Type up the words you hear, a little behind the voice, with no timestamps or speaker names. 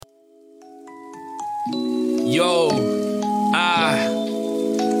Yo,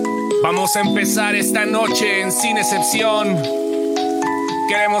 vamos a empezar esta noche en Sin Excepción.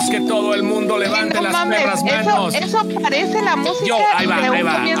 Queremos que todo el mundo levante las perras manos. Eso parece la música ahí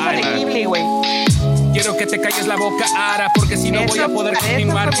va. Ghibli, güey. Quiero que te calles la boca, Ara, porque si no voy a poder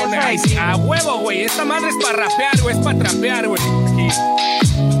continuar con el... A huevo, güey. Esta madre es para rapear, güey. Es para trapear, güey. Aquí.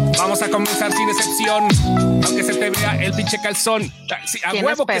 Vamos a comenzar Sin Excepción. Aunque se te vea el pinche calzón. Sí, a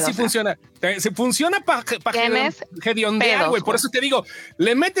huevo que sí funciona. Se funciona para hediondear, güey. Por eso te digo,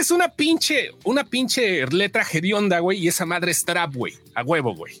 le metes una pinche letra hedionda, güey, y esa madre es trap, güey. A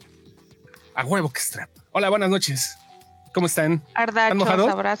huevo, güey. A huevo que es trap. Hola, buenas noches. ¿Cómo están? Ardachos,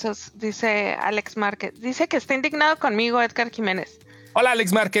 abrazos, dice Alex Márquez. Dice que está indignado conmigo, Edgar Jiménez. Hola,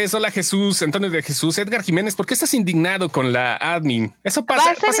 Alex Márquez. Hola, Jesús. Antonio de Jesús. Edgar Jiménez, ¿por qué estás indignado con la admin? Eso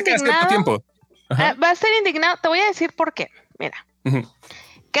pasa cada cierto tiempo. Va a ser indignado. Te voy a decir por qué. Mira.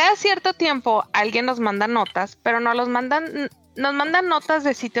 Cada cierto tiempo alguien nos manda notas, pero nos mandan notas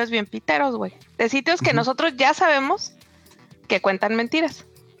de sitios bien piteros, güey. De sitios que nosotros ya sabemos que cuentan mentiras.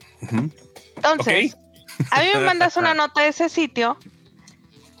 Entonces... A mí me mandas una nota de ese sitio,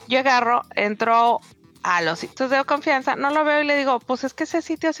 yo agarro, entro a los sitios de confianza, no lo veo y le digo, pues es que ese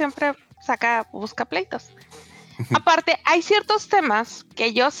sitio siempre busca pleitos. Aparte, hay ciertos temas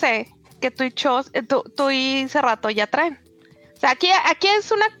que yo sé que tú y Cerrato ya traen. O sea, aquí es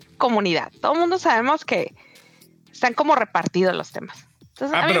una comunidad, todo el mundo sabemos que están como repartidos los temas.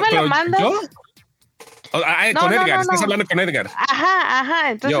 Entonces, a mí me lo mandas... ¿Yo? Con Edgar, estás hablando con Edgar.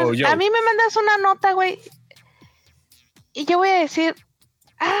 Ajá. Entonces, yo. A mí me mandas una nota, güey. Y yo voy a decir,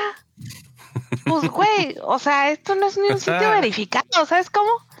 pues, güey, o sea, esto no es ni un sitio verificado, ¿sabes cómo?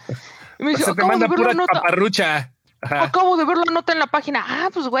 Y me dice, te manda pura paparrucha. Acabo de ver la nota en la página.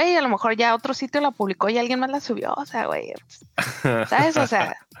 Pues, güey, a lo mejor ya otro sitio la publicó y alguien más la subió. O sea, güey, ¿sabes? O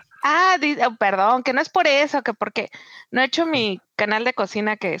sea, perdón, que no es por eso, que porque no he hecho mi canal de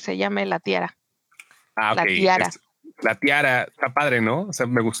cocina que se llame La Tiara. Okay. La Tiara. La Tiara, está padre, ¿no? O sea,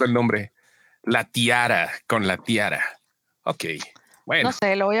 me gustó el nombre. La Tiara, con La Tiara. Ok, bueno. No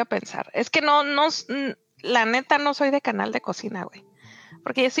sé, lo voy a pensar. Es que no, la neta no soy de canal de cocina, güey.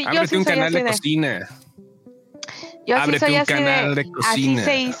 Porque yo sí soy un canal de cocina. Yo sí soy así de cocina. Así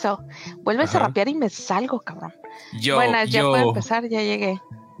se hizo. Vuelves a rapear y me salgo, cabrón. Buenas, ya puedo empezar, ya llegué.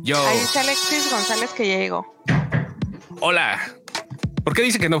 Ahí dice Alexis González que ya llegó. Hola. ¿Por qué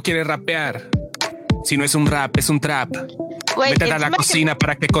dice que no quiere rapear? Si no es un rap, es un trap. Güey, vete a la cocina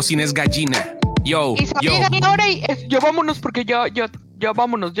para que cocines gallina. Yo. Ahora y ya vámonos porque ya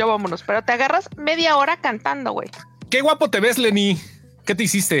vámonos. Pero te agarras media hora cantando, güey. Qué guapo te ves, Lenny. ¿Qué te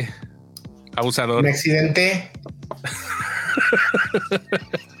hiciste? Abusador. Me accidenté.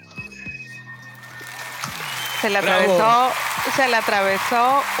 Se le atravesó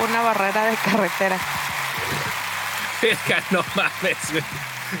una barrera de carretera. No mames, güey.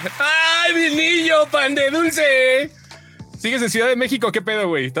 ¡Ay, mi niño, pan de dulce! ¿Sigues en Ciudad de México? ¿Qué pedo,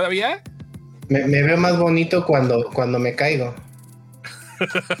 güey? ¿Todavía? Me veo más bonito cuando me caigo.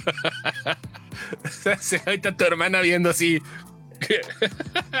 Ahorita tu hermana viendo así.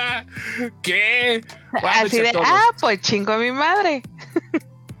 ¿Qué? Así de, pues chingo a mi madre.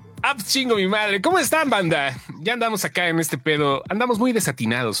 Chingo mi madre. ¿Cómo están, banda? Ya andamos acá en este pedo. Andamos muy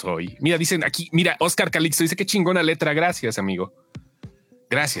desatinados hoy. Mira, dicen aquí, mira, Oscar Calixto dice que chingona letra. Gracias, amigo.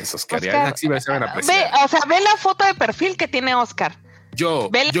 Gracias, Oscar. Ya, ve la foto de perfil que tiene Oscar.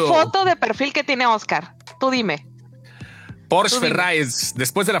 Ve la foto de perfil que tiene Oscar. Tú dime. Porsche Ferraes.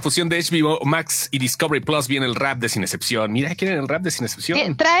 Después de la fusión de HBO Max y Discovery Plus viene el rap de Sin Excepción. Mira, ¿quieren el rap de Sin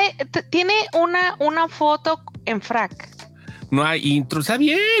Excepción? Tiene una foto en frac. No hay intro. Está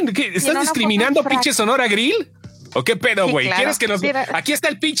bien. ¿Qué? ¿Estás discriminando pinche Sonora Grill? ¿O qué pedo, güey? Claro. ¿Quieres que nos... Aquí está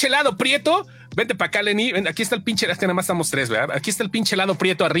el pinche helado prieto. Vente para acá, Lenny. Ven, aquí está el pinche... Es que nada más estamos tres, ¿verdad? Aquí está el pinche helado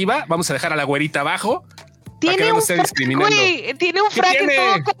prieto arriba. Vamos a dejar a la güerita abajo. Tiene un frac, güey. Tiene un frac.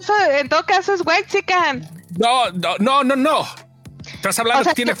 En todo caso es white chicken. No. Estás hablando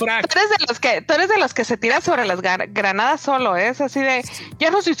que tiene frac. Tú eres de los que se tira sobre las granadas solo, ¿eh? Es así de... Ya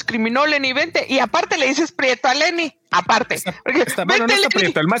nos discriminó Lenny, vente. Y aparte le dices prieto a Lenny. Aparte. Bueno, no está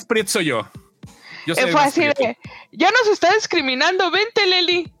prieto. El más prieto soy yo. Fue así de... Ya nos está discriminando. Vente,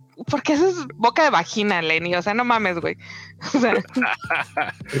 Lenny. Porque eso es boca de vagina, Lenny. O sea, no mames, güey. O sea...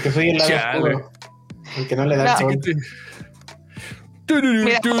 Porque soy el lado oscuro. El que no le da el sol.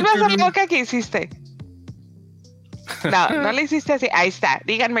 Mira, ¿qué vas a la boca que hiciste? No le hiciste así. Ahí está.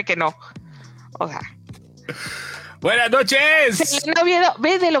 Díganme que no. O sea... Buenas noches. Selena Oviedo,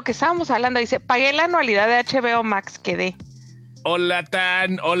 ve de lo que estábamos hablando. Dice, pagué la anualidad de HBO Max, quedé. Hola,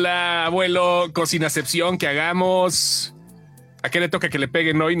 Tan. Hola, abuelo. Cocinacepción que hagamos. ¿A qué le toca que le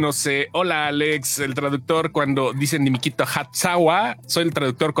peguen hoy? No sé. Hola, Alex, el traductor cuando dicen Nimikito Hatsawa. Soy el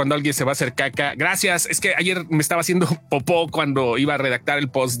traductor cuando alguien se va a hacer caca. Gracias. Es que ayer me estaba haciendo popó cuando iba a redactar el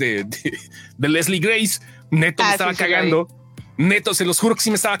post de Leslie Grace. Neto me estaba cagando. Neto, se los juro que sí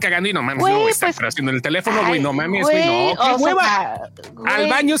me estaba cagando y no mames, no está haciendo en el teléfono, güey, no mames, güey, no, qué hueva. Al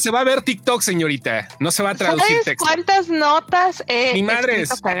baño se va a ver TikTok, señorita. No se va a traducir texto. ¿Cuántas notas mi madre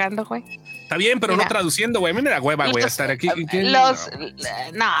es cagando, güey? Está bien, pero mira, no traduciendo, güey. A mí me da hueva, güey, a estar aquí. Los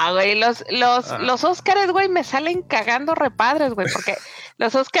Óscares, güey, me salen cagando repadres, güey, porque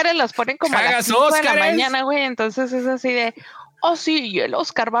los Óscares los ponen como a las 5 de la mañana, güey. Entonces es así de, oh, sí, y el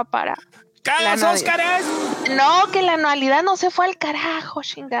Óscar va para... ¡Cagas, Óscares! No, que la anualidad no se fue al carajo,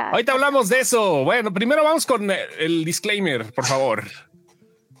 chingada. Ahorita hablamos de eso. Bueno, primero vamos con el disclaimer, por favor.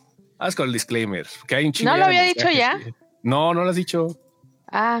 Vamos con el disclaimer. Que hay un ¿No lo había dicho ya? No, no lo has dicho.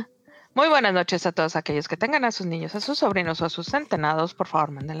 Muy buenas noches a todos aquellos que tengan a sus niños, a sus sobrinos o a sus centenados. Por favor,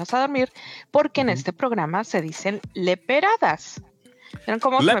 mándenlos a dormir, porque en este programa se dicen leperadas. ¿Vieron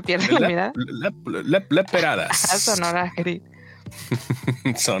cómo se me pierde la mirada? Leperadas. Sonora Grill.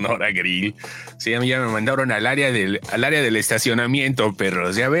 Sonora Grill. Sí, a mí ya me mandaron al área del estacionamiento,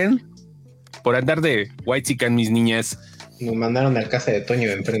 perros. ¿Ya ven? Por andar de whitezican, mis niñas. Nos mandaron a la casa de Toño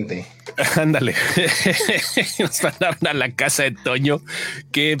de enfrente. Ándale. Nos mandaron a la casa de Toño.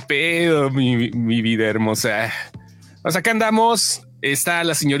 Qué pedo, mi vida hermosa. Pues acá andamos. Está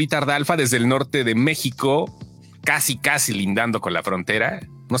la señorita Ardalfa desde el norte de México, casi lindando con la frontera.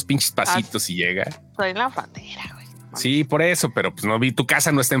 Unos pinches pasitos y llega. Soy la frontera, güey. Sí, por eso, pero pues no vi, tu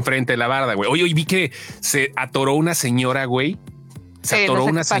casa no está enfrente de la barda, güey. Hoy vi que se atoró una señora, güey. Se atoró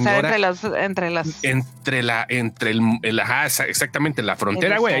una señora exactamente la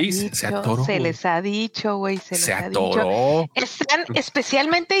frontera, güey. Ahí se atoró. Se les ha dicho, güey. Se atoró. Están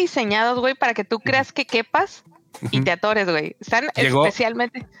especialmente diseñados, güey, para que tú creas que quepas y te atores, güey. Están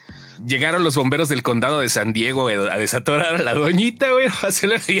especialmente. Llegaron los bomberos del condado de San Diego, güey, a desatorar a la doñita, güey. Se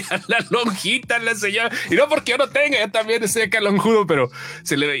le veía la lonjita a la señora. Y no porque yo no tenga, yo también estoy acá lonjudo, pero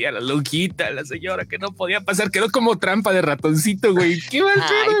se le veía la lonjita a la señora que no podía pasar. Quedó como trampa de ratoncito, güey. Qué mal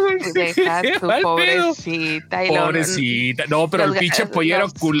pedo, güey. Qué mal pobrecita. Pobrecita. No, pero el pinche pollero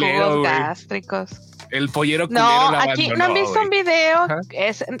culero, güey. Gástricos. El pollero culero la aquí no han visto un video.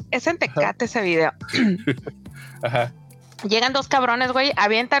 Es en Tecate ese video. Ajá. Llegan dos cabrones, güey,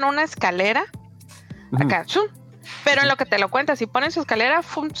 avientan una escalera acá, pero en lo que te lo cuentas, si ponen su escalera,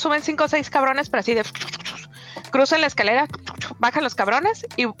 suben 5 o 6 cabrones, pero así de cruzan la escalera, bajan los cabrones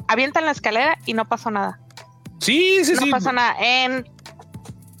y avientan la escalera y no pasó nada. Sí. No pasó nada. En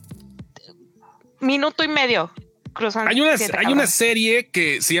minuto y medio cruzan. Hay una serie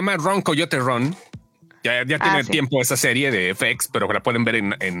que se llama Run Coyote Run. Ya tiene tiempo esa serie de FX, pero la pueden ver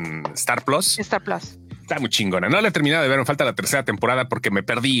en Star Plus. Star Plus. Está muy chingona. No la he terminado de ver, me falta la tercera temporada porque me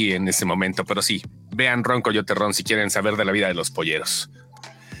perdí en ese momento, pero sí, vean Ron Coyote Ron si quieren saber de la vida de los polleros.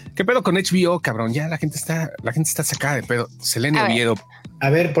 ¿Qué pedo con HBO, cabrón? Ya la gente está sacada de pedo. Selene Oviedo. A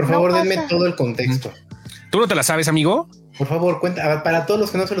ver, por favor, denme todo el contexto. ¿Tú no te la sabes, amigo? Por favor, cuenta. A ver, para todos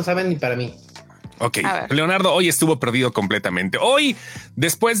los que no se lo saben ni para mí. Ok, Leonardo hoy estuvo perdido completamente. Hoy,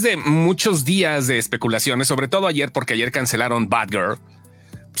 después de muchos días de especulaciones, sobre todo ayer, porque ayer cancelaron Batgirl,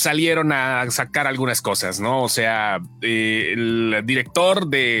 salieron a sacar algunas cosas, ¿no? O sea, el director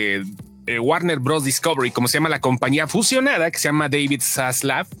de Warner Bros. Discovery, como se llama la compañía fusionada, que se llama David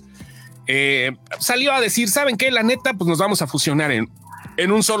Zaslav, salió a decir, ¿saben qué? La neta, pues nos vamos a fusionar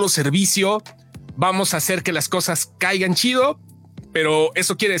en un solo servicio. Vamos a hacer que las cosas caigan chido, pero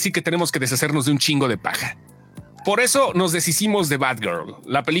eso quiere decir que tenemos que deshacernos de un chingo de paja. Por eso nos deshicimos de Batgirl.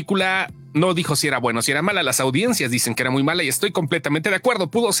 La película no dijo si era bueno o si era mala. Las audiencias dicen que era muy mala y estoy completamente de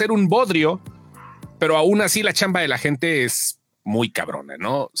acuerdo. Pudo ser un bodrio, pero aún así la chamba de la gente es muy cabrona,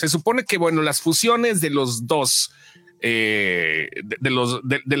 ¿no? Se supone que, bueno, las fusiones de los dos, de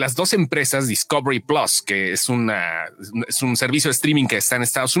las dos empresas, Discovery Plus, que es un servicio de streaming que está en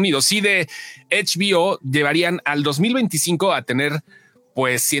Estados Unidos, y de HBO, llevarían al 2025 a tener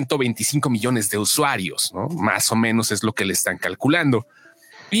pues 125 millones de usuarios, ¿no? Más o menos es lo que le están calculando.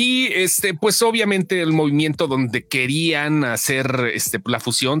 Y pues obviamente el movimiento donde querían hacer la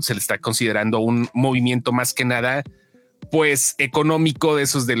fusión se le está considerando un movimiento más que nada, pues económico, de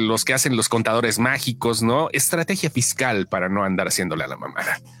esos de los que hacen los contadores mágicos, ¿no? Estrategia fiscal para no andar haciéndole a la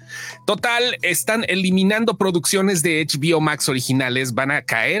mamada. Total, están eliminando producciones de HBO Max originales, van a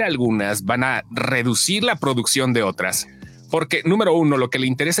caer algunas, van a reducir la producción de otras. Porque, número uno, lo que le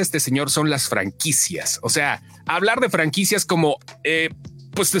interesa a este señor son las franquicias. O sea, hablar de franquicias como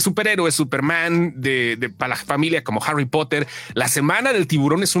pues de superhéroes, Superman, para la familia como Harry Potter. La Semana del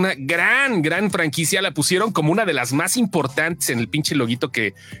Tiburón es una gran franquicia. La pusieron como una de las más importantes en el pinche loguito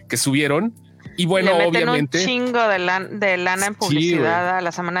que subieron. Y bueno, le meten obviamente un chingo de lana en publicidad a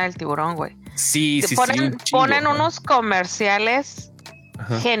la Semana del Tiburón, güey. Sí. Ponen unos comerciales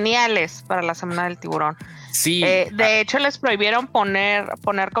geniales para la Semana del Tiburón. Sí. De hecho, les prohibieron poner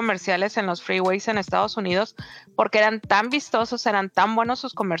comerciales en los freeways en Estados Unidos porque eran tan vistosos, eran tan buenos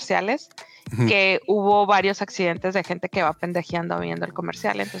sus comerciales que hubo varios accidentes de gente que va pendejeando viendo el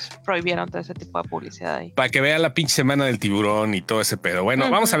comercial. Entonces prohibieron todo ese tipo de publicidad ahí. Para que vea la pinche Semana del Tiburón y todo ese pedo. Bueno,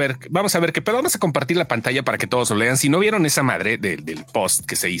 vamos a ver qué pedo. Vamos a compartir la pantalla para que todos lo lean. Si no vieron esa madre del post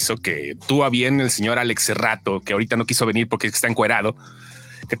que se hizo, que tuvo a bien el señor Alex Cerrato, que ahorita no quiso venir porque está encuerado,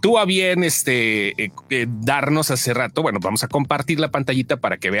 que tuvo a bien darnos hace rato. Bueno, vamos a compartir la pantallita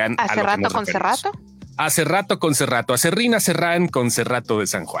para que vean. ¿Hace rato con Cerrato? Hace rato con Cerrato. Acerrín Acerrán con Cerrato de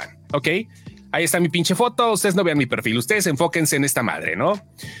San Juan. Ok. Ahí está mi pinche foto. Ustedes no vean mi perfil. Ustedes enfóquense en esta madre, ¿no?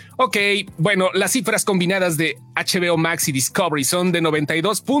 Ok, bueno, las cifras combinadas de HBO Max y Discovery son de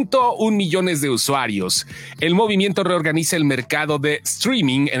 92.1 millones de usuarios. El movimiento reorganiza el mercado de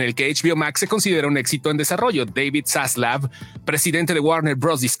streaming en el que HBO Max se considera un éxito en desarrollo. David Zaslav, presidente de Warner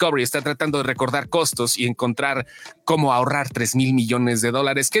Bros. Discovery, está tratando de recordar costos y encontrar cómo ahorrar $3,000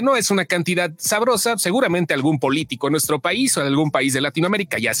 millones, que no es una cantidad sabrosa. Seguramente algún político en nuestro país o en algún país de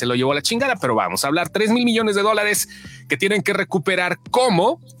Latinoamérica ya se lo llevó a la chingada, pero vamos a hablar $3,000 millones que tienen que recuperar.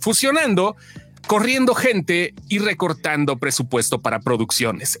 ¿Cómo? Fusionando, corriendo gente y recortando presupuesto para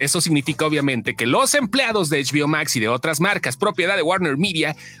producciones. Eso significa obviamente que los empleados de HBO Max y de otras marcas propiedad de Warner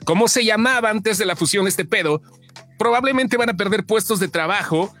Media, como se llamaba antes de la fusión este pedo, probablemente van a perder puestos de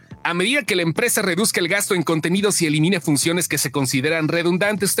trabajo a medida que la empresa reduzca el gasto en contenidos y elimine funciones que se consideran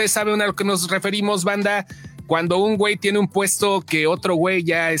redundantes. Ustedes saben a lo que nos referimos, banda. Cuando un güey tiene un puesto que otro güey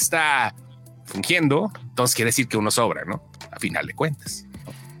ya está fungiendo, entonces quiere decir que uno sobra, ¿no? A final de cuentas.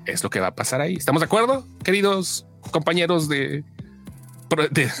 Es lo que va a pasar ahí. ¿Estamos de acuerdo, queridos compañeros de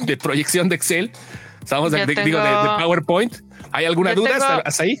proyección de Excel? ¿Estamos de PowerPoint? ¿Hay alguna duda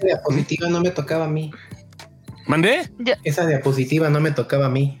hasta ahí? Esa diapositiva no me tocaba a mí. ¿Mandé? Esa diapositiva no me tocaba a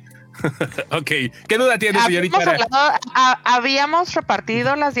mí. Ok. ¿Qué duda tiene, señorita? Habíamos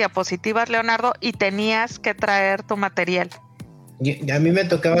repartido las diapositivas, Leonardo, y tenías que traer tu material. A mí me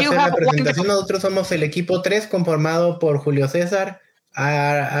tocaba hacer la presentación. Nosotros somos el equipo 3 conformado por Julio César,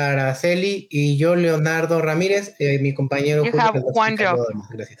 Araceli y yo, Leonardo Ramírez, mi compañero. You have one job.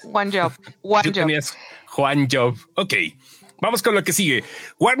 Gracias. One job. Juan Job. Ok. Vamos con lo que sigue.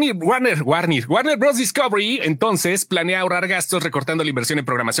 Warner Bros. Discovery entonces planea ahorrar gastos recortando la inversión en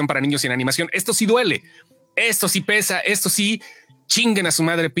programación para niños y en animación. Esto sí duele. Esto sí pesa. Esto sí. Chinguen a su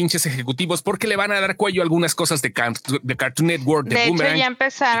madre, pinches ejecutivos, porque le van a dar cuello a algunas cosas de Cartoon Network, de Boomerang. De hecho, ya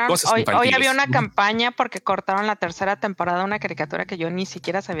empezaron. Hoy había una campaña porque cortaron la tercera temporada de una caricatura que yo ni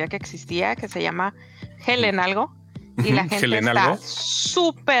siquiera sabía que existía, que se llama Helen algo. Y la gente está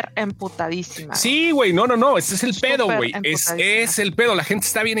súper emputadísima. Sí, güey, no, ese es el pedo, güey. Es el pedo. La gente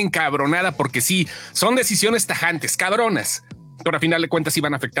está bien encabronada porque sí, son decisiones tajantes, cabronas. Pero a final de cuentas sí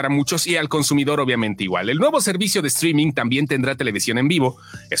van a afectar a muchos y al consumidor obviamente igual. El nuevo servicio de streaming también tendrá televisión en vivo.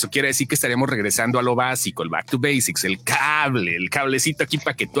 Eso quiere decir que estaremos regresando a lo básico, el back to basics, el cablecito aquí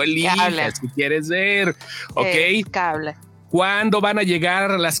para que tú elijas si quieres ver. Ok. El cable. ¿Cuándo van a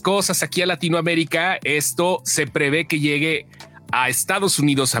llegar las cosas aquí a Latinoamérica? Esto se prevé que llegue a Estados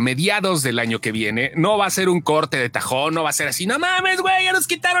Unidos a mediados del año que viene. No va a ser un corte de tajón, no va a ser así, no mames, güey, ya nos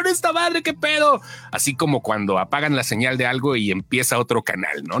quitaron esta madre, qué pedo. Así como cuando apagan la señal de algo y empieza otro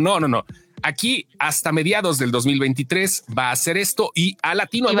canal. No. Aquí hasta mediados del 2023 va a hacer esto y a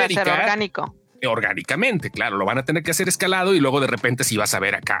Latinoamérica. Y va a ser orgánico. Orgánicamente, claro, lo van a tener que hacer escalado y luego de repente si vas a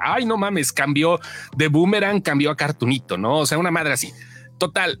ver acá, ay, no mames, cambió de Boomerang, cambió a Cartoonito, ¿no? O sea, una madre así.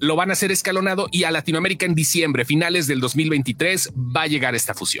 Total, lo van a hacer escalonado y a Latinoamérica en diciembre, finales del 2023, va a llegar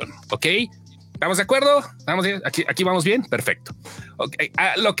esta fusión. ¿Ok? ¿Estamos de acuerdo? ¿Vamos bien? ¿Aquí vamos bien? Perfecto. Okay.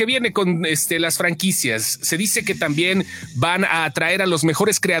 Lo que viene con las franquicias, se dice que también van a atraer a los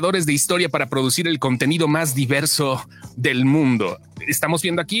mejores creadores de historia para producir el contenido más diverso del mundo. Estamos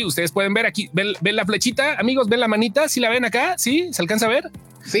viendo aquí, ustedes pueden ver aquí, ¿ven la flechita? Amigos, ¿ven la manita? ¿Sí la ven acá? ¿Sí? ¿Se alcanza a ver?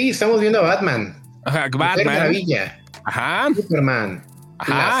 Sí, estamos viendo a Batman. Ajá, Batman. Mujer Maravilla. Ajá. Superman.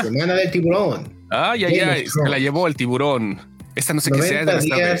 Ajá. La Semana del Tiburón. Se la llevó el tiburón. Esta no sé qué sea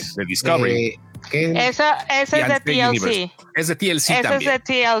de Discovery. Esa es de TLC. Es de TLC también. Es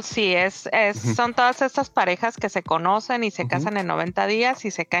de TLC. Son todas estas parejas que se conocen y se casan en 90 días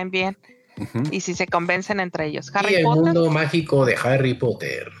y se caen bien. Y si se convencen entre ellos. Harry Potter. El mundo mágico de Harry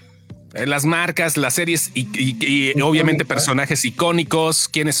Potter. Las marcas, las series y obviamente personajes icónicos.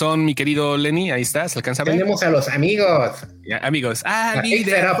 ¿Quiénes son, mi querido Lenny? Ahí está, ¿se alcanza a ver? Tenemos a los amigos. Amigos. A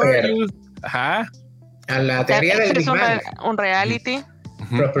Fixer Upper. Ajá. A la teoría del Big Bang. Un reality.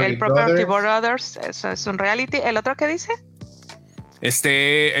 El Property Brothers, eso es un reality. ¿El otro qué dice?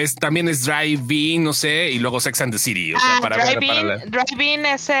 También es Drive-In, no sé, y luego Sex and the City. O sea, Drive-In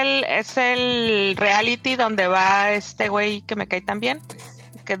es el reality donde va este güey que me cae tan bien,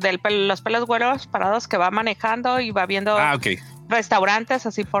 que los pelos güeros parados, que va manejando y va viendo restaurantes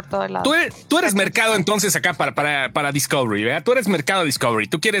así por todo el lado. Tú eres mercado entonces acá para Discovery, ¿verdad? Tú eres mercado Discovery.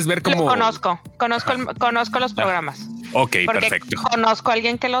 Tú quieres ver cómo... Conozco los programas. Ok, porque perfecto. Conozco a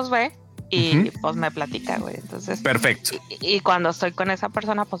alguien que los ve. Y pues me platica, güey. Entonces, perfecto. Y cuando estoy con esa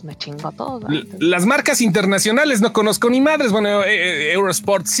persona, pues me chingo todo. Las marcas internacionales no conozco ni madres. Bueno,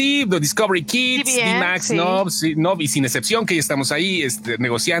 Eurosport sí, Discovery Kids, D-Max, sí. No, y sin excepción, que ya estamos ahí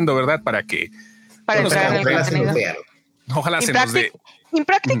negociando, ¿verdad? Para entrar en el contenido. Ojalá se nos dé.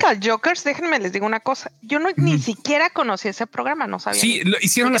 Impractical Jokers, déjenme les digo una cosa. Yo ni siquiera conocí ese programa, no sabía. Sí,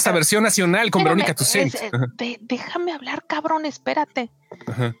 hicieron esta versión nacional con Verónica Tucent. Déjame hablar, cabrón, espérate.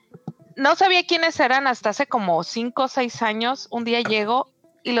 Ajá. No sabía quiénes eran hasta hace como 5 o 6 años. Un día llego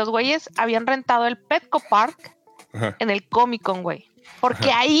y los güeyes habían rentado el Petco Park en el Comic Con, güey.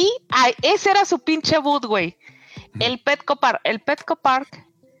 Porque ahí, ese era su pinche boot, güey. El Petco Park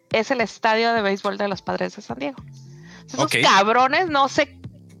es el estadio de béisbol de los Padres de San Diego. Esos cabrones, no sé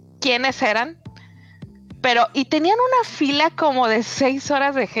quiénes eran, y tenían una fila como de 6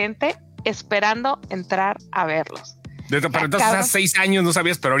 horas de gente esperando entrar a verlos. Pero entonces hace 6 años no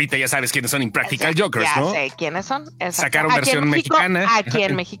sabías, pero ahorita ya sabes quiénes son Impractical Jokers, ¿no? Ya sé quiénes son. Exacto. Sacaron versión mexicana. Aquí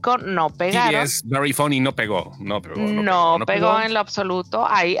en México no pegaron. TBS Very Funny no pegó. No pegó en lo absoluto.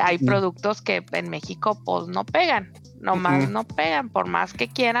 Hay productos que en México pues no pegan. Nomás no pegan, por más que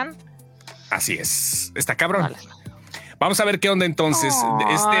quieran. Así es. Está cabrón. Vamos a ver qué onda entonces.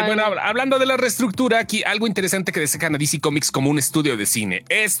 Bueno, hablando de la reestructura, aquí algo interesante que destacan a DC Comics como un estudio de cine.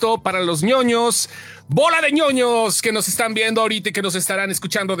 Esto para los ñoños, bola de ñoños que nos están viendo ahorita y que nos estarán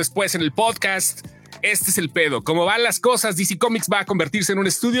escuchando después en el podcast. Este es el pedo. Como van las cosas, DC Comics va a convertirse en un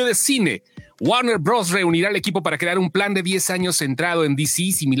estudio de cine. Warner Bros. Reunirá al equipo para crear un plan de 10 años centrado en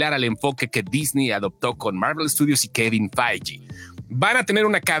DC, similar al enfoque que Disney adoptó con Marvel Studios y Kevin Feige. Van a tener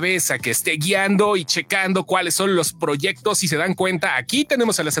una cabeza que esté guiando y checando cuáles son los proyectos y se dan cuenta, aquí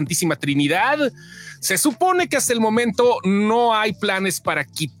tenemos a la Santísima Trinidad. Se supone que hasta el momento no hay planes para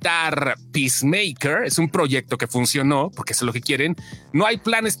quitar Peacemaker, es un proyecto que funcionó, porque eso es lo que quieren. No hay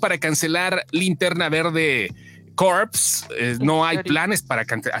planes para cancelar Linterna Verde Corps, no hay planes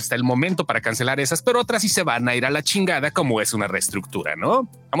hasta el momento para cancelar esas, pero otras sí se van a ir a la chingada como es una reestructura, ¿no?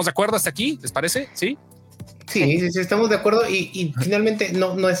 ¿Estamos de acuerdo hasta aquí? ¿Les parece? ¿Sí? Sí, estamos de acuerdo y finalmente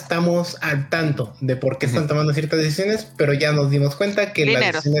no estamos al tanto de por qué están tomando ciertas decisiones, pero ya nos dimos cuenta que la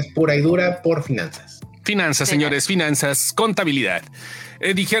decisión es pura y dura por finanzas. Finanzas, señores, finanzas, contabilidad.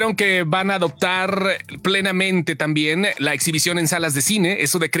 Dijeron que van a adoptar plenamente también la exhibición en salas de cine.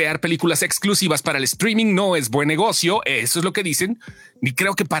 Eso de crear películas exclusivas para el streaming no es buen negocio. Eso es lo que dicen. Ni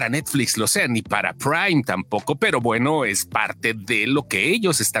creo que para Netflix lo sea, ni para Prime tampoco. Pero bueno, es parte de lo que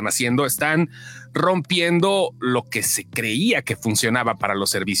ellos están haciendo. Están rompiendo lo que se creía que funcionaba para los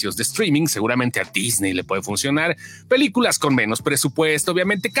servicios de streaming. Seguramente a Disney le puede funcionar. Películas con menos presupuesto,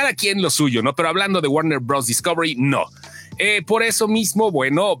 obviamente cada quien lo suyo, ¿no? Pero hablando de Warner Bros. Discovery, no. Por eso mismo,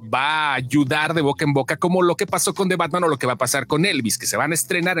 bueno, va a ayudar de boca en boca como lo que pasó con The Batman o lo que va a pasar con Elvis, que se van a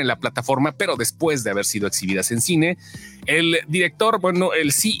estrenar en la plataforma, pero después de haber sido exhibidas en cine. El director, bueno,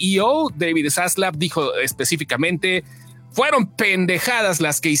 el CEO, David Zaslav, dijo específicamente: fueron pendejadas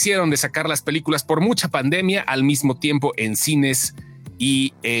las que hicieron de sacar las películas por mucha pandemia al mismo tiempo en cines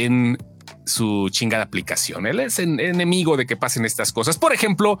y en su chingada aplicación. Él es enemigo de que pasen estas cosas. Por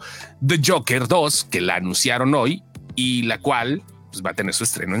ejemplo, The Joker 2, que la anunciaron hoy y la cual pues, va a tener su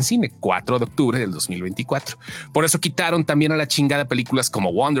estreno en cine 4 de octubre del 2024. Por eso quitaron también a la chingada películas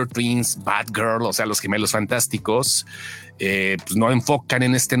como Wonder Twins, Batgirl, o sea, los Gemelos Fantásticos. Pues no enfocan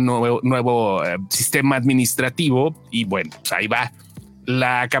en este nuevo sistema administrativo y bueno, pues ahí va.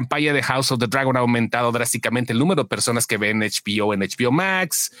 La campaña de House of the Dragon ha aumentado drásticamente el número de personas que ven HBO en HBO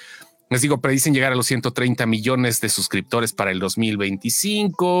Max. Les digo, predicen llegar a los 130 millones de suscriptores para el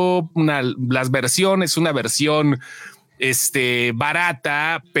 2025. Las versiones, una versión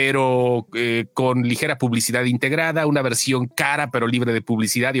barata, pero con ligera publicidad integrada, una versión cara, pero libre de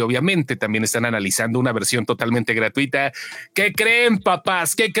publicidad. Y obviamente también están analizando una versión totalmente gratuita. ¿Qué creen,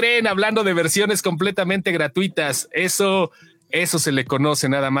 papás? ¿Qué creen? Hablando de versiones completamente gratuitas. Eso se le conoce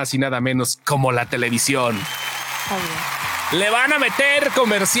nada más y nada menos como la televisión. Le van a meter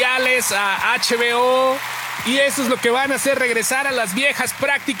comerciales a HBO y eso es lo que van a hacer, regresar a las viejas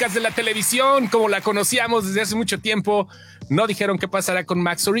prácticas de la televisión como la conocíamos desde hace mucho tiempo. No dijeron qué pasará con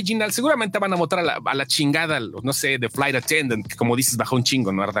Max Original. Seguramente van a botar a la chingada, no sé, de Flight Attendant, que como dices, bajó un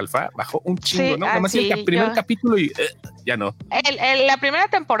chingo, ¿no, Ardalfa? Bajó un chingo, sí, ¿no? Nada más el primer capítulo y ya no. La primera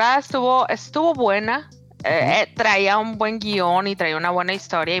temporada estuvo buena. Traía un buen guión y traía una buena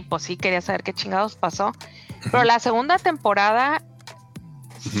historia y pues sí quería saber qué chingados pasó. Pero la segunda temporada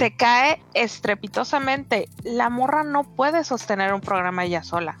se cae estrepitosamente. La morra no puede sostener un programa ella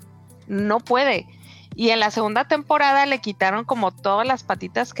sola. No puede. Y en la segunda temporada le quitaron como todas las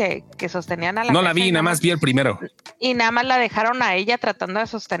patitas que sostenían a la No la vi, nada más vi el primero. Y nada más la dejaron a ella tratando de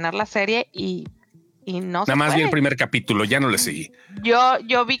sostener la serie y no nada más vi el primer capítulo, ya no le seguí.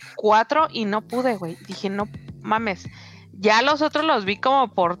 Yo vi 4 y no pude, güey. Dije, no mames. Ya los otros los vi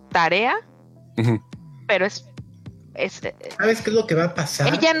como por tarea, pero ¿sabes qué es lo que va a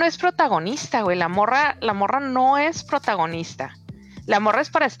pasar? Ella no es protagonista, güey. La morra no es protagonista. La morra es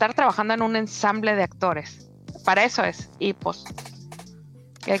para estar trabajando en un ensamble de actores. Para eso es. Y pues...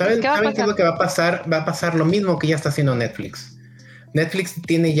 ¿Saben qué es lo que va a pasar? Va a pasar lo mismo que ya está haciendo Netflix. Netflix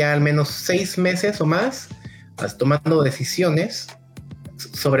tiene ya al menos 6 meses o más tomando decisiones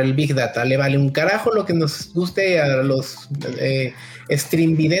sobre el Big Data. Le vale un carajo lo que nos guste a los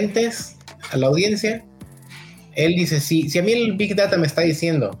streamvidentes, a la audiencia. Él dice, si a mí el Big Data me está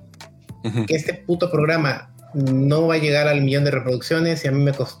diciendo que este puto programa no va a llegar al 1,000,000 de reproducciones y a mí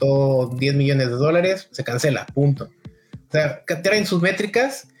me costó $10 millones, se cancela, punto. O sea, traen sus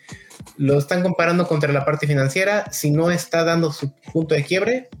métricas, lo están comparando contra la parte financiera. Si no está dando su punto de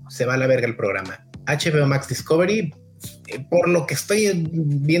quiebre, se va a la verga el programa. HBO Max Discovery, por lo que estoy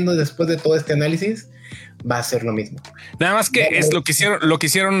viendo después de todo este análisis, va a ser lo mismo. Nada más que es lo que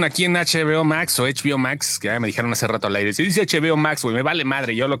hicieron aquí en HBO Max o HBO Max, que ya me dijeron hace rato al aire. Si dice HBO Max, güey, me vale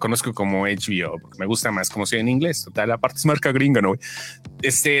madre. Yo lo conozco como HBO, porque me gusta más como soy en inglés. Total, la parte es marca gringa, ¿no, güey?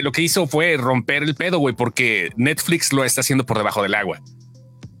 Lo que hizo fue romper el pedo, güey, porque Netflix lo está haciendo por debajo del agua.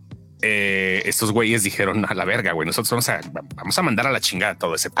 Estos güeyes dijeron a la verga, güey. Nosotros vamos a mandar a la chingada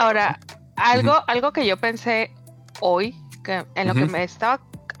todo ese pedo. Ahora, algo que yo pensé hoy, que en lo que me estaba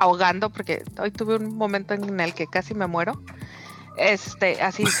ahogando, porque hoy tuve un momento en el que casi me muero.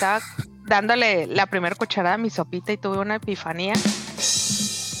 Así estaba dándole la primera cucharada a mi sopita y tuve una epifanía.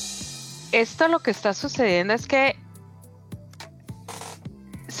 Esto lo que está sucediendo es que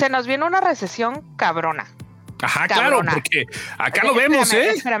se nos viene una recesión cabrona. Ajá, cabrona. Claro, porque acá lo vemos,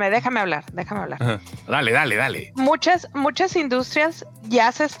 Espérame, déjame hablar. Ajá. Dale. Muchas industrias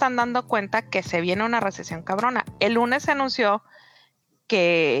ya se están dando cuenta que se viene una recesión cabrona. El lunes se anunció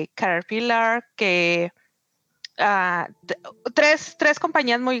que Caterpillar, que tres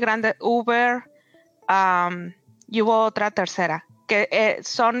compañías muy grandes, Uber, y hubo otra tercera, que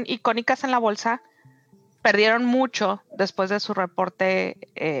son icónicas en la bolsa, perdieron mucho después de su reporte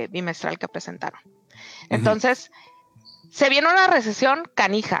bimestral que presentaron. Entonces, se viene una recesión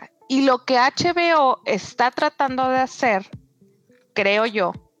canija. Y lo que HBO está tratando de hacer, creo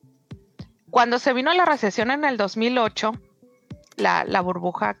yo, cuando se vino la recesión en el 2008, la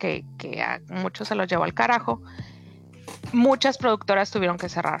burbuja que a muchos se los llevó al carajo, muchas productoras tuvieron que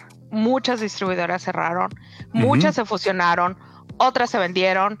cerrar, muchas distribuidoras cerraron, muchas se fusionaron, otras se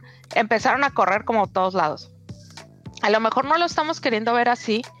vendieron, empezaron a correr como todos lados. A lo mejor no lo estamos queriendo ver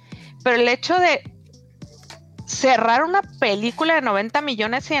así, pero el hecho de cerrar una película de 90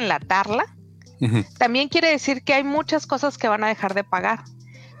 millones y enlatarla, también quiere decir que hay muchas cosas que van a dejar de pagar,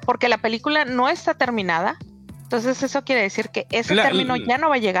 porque la película no está terminada. Entonces eso quiere decir que ese término ya no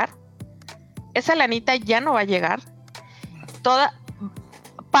va a llegar, esa lanita ya no va a llegar. Toda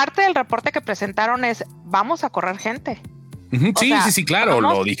parte del reporte que presentaron es, vamos a correr gente. Sí, claro,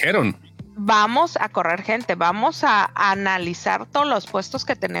 lo dijeron. Vamos a correr gente, vamos a analizar todos los puestos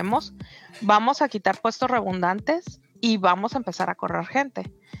que tenemos, vamos a quitar puestos redundantes y vamos a empezar a correr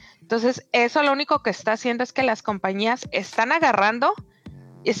gente. Entonces eso lo único que está haciendo es que las compañías están agarrando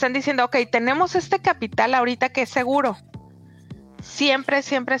y están diciendo, ok, tenemos este capital ahorita que es seguro. Siempre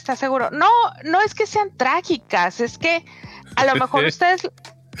está seguro. No es que sean trágicas, es que a lo mejor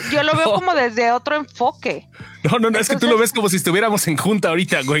yo lo veo como desde otro enfoque. No, entonces, es que tú lo ves como si estuviéramos en junta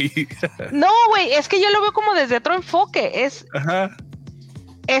ahorita, güey. No, güey, es que yo lo veo como desde otro enfoque.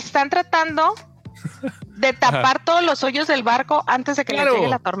 Están tratando de tapar todos los hoyos del barco antes de que les llegue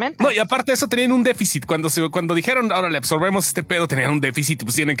la tormenta. No, y aparte de eso tenían un déficit. Cuando dijeron, ahora le absorbemos este pedo, tenían un déficit y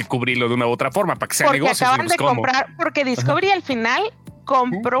pues tienen que cubrirlo de una u otra forma para que sea negocio. Porque acaban de comprar, porque Discovery al final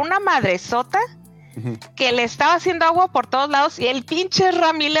compró una madresota que le estaba haciendo agua por todos lados y el pinche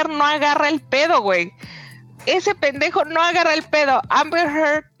Ram Miller no agarra el pedo, güey. ese pendejo no agarra el pedo. Amber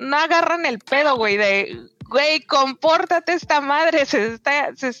Heard no agarran el pedo, güey, güey, compórtate, esta madre se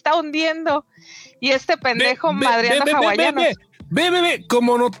está hundiendo. Y este pendejo madreando hawaianos.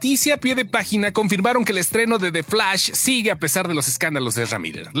 Como noticia a pie de página, confirmaron que el estreno de The Flash sigue a pesar de los escándalos de Ezra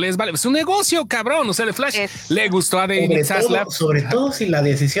Miller. Les vale, es un negocio, cabrón. O sea, The Flash le gustó a David Zaslav. Sobre todo si la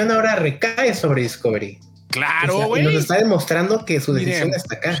decisión ahora recae sobre Discovery. Claro, güey. Nos está demostrando que su decisión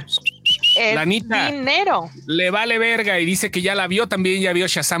está acá. La Anita dinero. Le vale verga y dice que ya la vio, también ya vio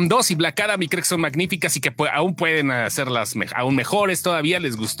Shazam 2 y Black Adam y cree que son magníficas y que aún pueden hacerlas aún mejores, todavía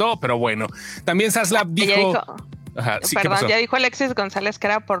les gustó, pero bueno. También Zaslav dijo... Ajá, sí, perdón, ya dijo Alexis González que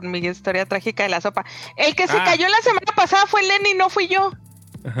era por mi historia trágica de la sopa. El que se cayó la semana pasada fue Lenny, no fui yo.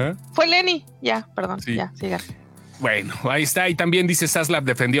 Ajá. Fue Lenny. Ya, perdón, sí. Ya, siga. Bueno, ahí está. Y también dice Zaslav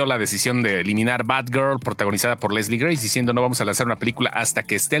defendió la decisión de eliminar Batgirl, protagonizada por Leslie Grace, diciendo no vamos a lanzar una película hasta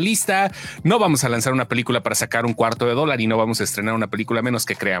que esté lista, no vamos a lanzar una película para sacar $250 y no vamos a estrenar una película menos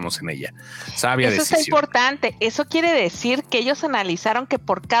que creamos en ella. Sabia Eso decisión. está importante. Eso quiere decir que ellos analizaron que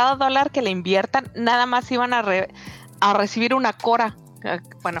por cada $1 que le inviertan, nada más iban a recibir una cora.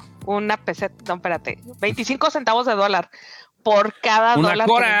 Bueno, una peseta, no, espérate, 25 centavos de dólar por cada $1 que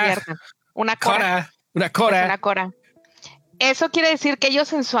le inviertan. Una cora. Una cora. Eso quiere decir que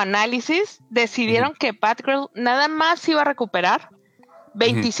ellos en su análisis decidieron que Batgirl nada más iba a recuperar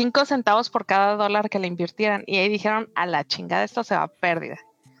 25 centavos por cada $1 que le invirtieran. Y ahí dijeron, a la chingada, esto se va a pérdida.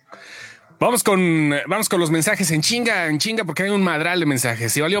 Vamos con los mensajes en chinga, porque hay un madral de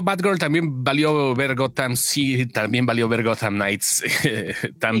mensajes. Si valió Batgirl, también valió ver Gotham. Sí, también valió ver Gotham Knights.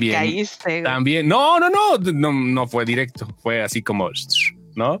 También. Y caíste. También. No fue directo. Fue así como,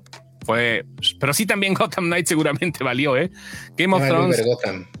 ¿no? Pero sí también Gotham Knights seguramente valió, Game of Thrones.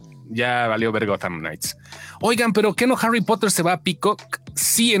 Ya valió ver Gotham Knights. Oigan, pero ¿qué no Harry Potter se va a Peacock?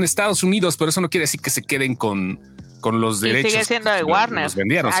 Sí, en Estados Unidos, pero eso no quiere decir que se queden con los derechos. Sigue siendo de Warner. Los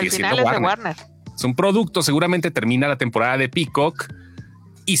vendieron, al final es de Warner. Es un producto, seguramente termina la temporada de Peacock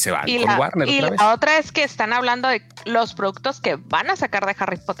y se van con Warner. Y la otra es que están hablando de los productos que van a sacar de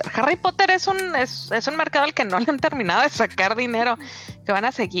Harry Potter. Harry Potter es un mercado al que no le han terminado de sacar dinero, que van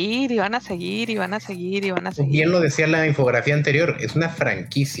a seguir y van a seguir y van a seguir y van a seguir. Bien lo decía la infografía anterior, es una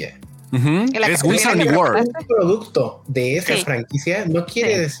franquicia. Es Wizarding World. Un producto de esa franquicia no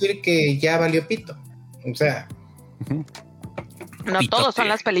quiere decir que ya valió pito. O sea, no todos son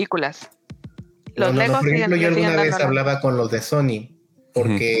las películas. Los Legos por ejemplo, yo alguna vez hablaba con los de Sony,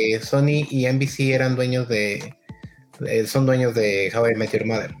 porque Sony y NBC eran son dueños de How I Met Your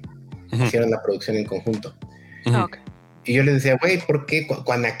Mother. Hicieron la producción en conjunto. Okay. Y yo les decía, güey, ¿por qué?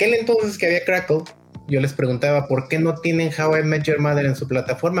 Cuando aquel entonces que había Crackle, yo les preguntaba, ¿por qué no tienen How I Met Your Mother en su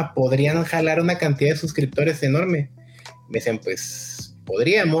plataforma? Podrían jalar una cantidad de suscriptores enorme. Me decían, pues,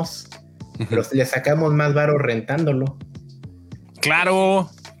 podríamos, pero le sacamos más varo rentándlo. Claro,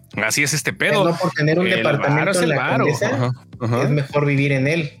 así es este pedo. No por tener un departamento en la Condesa, es mejor vivir en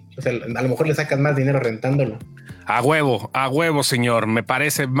él. O sea, a lo mejor le sacas más dinero rentándolo. A huevo, señor. Me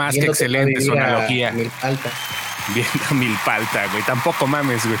parece más que excelente su analogía. Bien a Milpalta, güey. Tampoco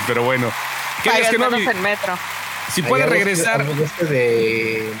mames, güey, pero bueno. ¿Qué es que no en metro? Si puede regresar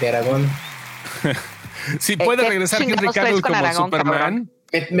de Aragón. Si puede regresar Henry Cavill como Aragón, Superman.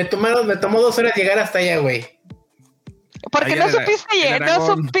 Me tomó 2 horas llegar hasta allá, güey. Porque no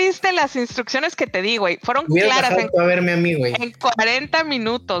supiste las instrucciones que te di, güey. Fueron claras. A verme a mí, güey. En 40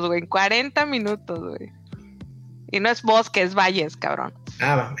 minutos, güey. Y no es bosque, es valles, cabrón.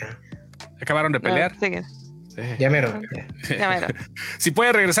 ¿Acabaron de pelear? Sí. Ya mero. Si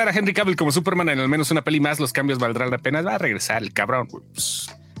puede regresar a Henry Cavill como Superman en al menos una peli más, los cambios valdrán la pena. Va a regresar el cabrón. Pues,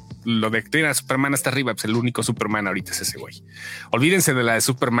 lo de tener a Superman hasta arriba, pues el único Superman ahorita es ese güey. Olvídense de la de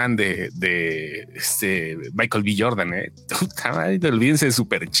Superman de Michael B. Jordan, olvídense de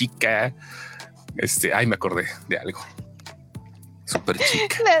Super Chica. Me acordé de algo. Super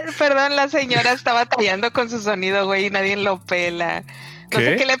Chica. Perdón, la señora estaba batallando con su sonido, güey, y nadie lo pela. No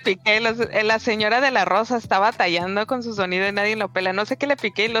sé qué le piqué. La señora de la Rosa estaba batallando con su sonido y nadie lo pela. No sé qué le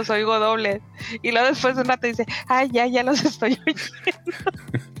piqué y los oigo doble. Y luego después de un rato dice, ya los estoy oyendo.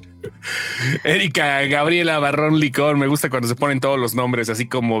 Erika Gabriela Barrón Licón, me gusta cuando se ponen todos los nombres, así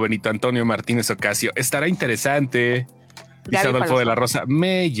como Benito Antonio Martínez Ocasio. Estará interesante. Dice Adolfo de la Rosa,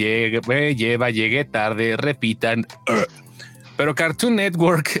 me llegué tarde, repitan. Pero Cartoon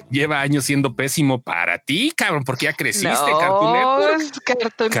Network lleva años siendo pésimo para ti, cabrón, porque ya creciste. Cartoon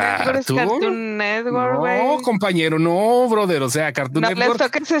Network. Cartoon Network, güey. No, compañero, no, brother. O sea, Cartoon Network. No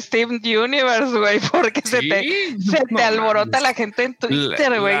les toques Steam Universe, güey, porque se te alborota la gente en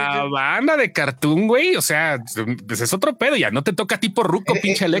Twitter, güey. La banda de Cartoon, güey. O sea, pues es otro pedo. Ya no te toca tipo ruco,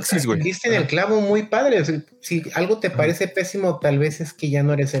 pinche Alexis, güey. Diste en el clavo muy padre. O sea, si algo te parece pésimo, tal vez es que ya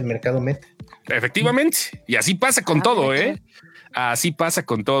no eres el mercado meta. Efectivamente. Y así pasa con todo, ¿eh? Así pasa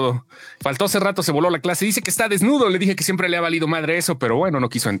con todo. Faltó hace rato, se voló la clase. Dice que está desnudo. Le dije que siempre le ha valido madre eso, pero bueno, no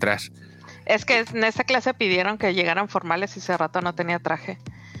quiso entrar. Es que en esta clase pidieron que llegaran formales y hace rato no tenía traje.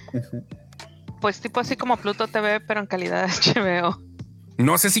 Pues tipo así como Pluto TV, pero en calidad de HBO.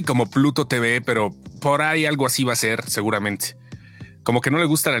 No sé si como Pluto TV, pero por ahí algo así va a ser, seguramente. Como que no le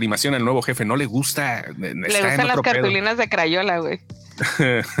gusta la animación al nuevo jefe, no le gusta. Le gustan las cartulinas de Crayola, güey.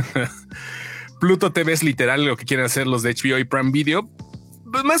 Pluto TV es literal lo que quieren hacer los de HBO y Prime Video.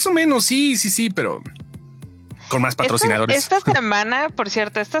 Pues más o menos, sí, pero con más patrocinadores. Esta semana, por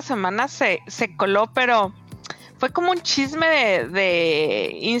cierto, se coló, pero fue como un chisme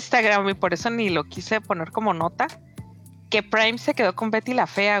de Instagram y por eso ni lo quise poner como nota, que Prime se quedó con Betty la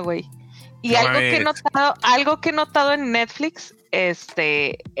Fea, güey. Y algo que he notado en Netflix,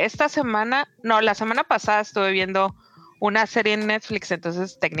 esta semana, la semana pasada estuve viendo una serie en Netflix,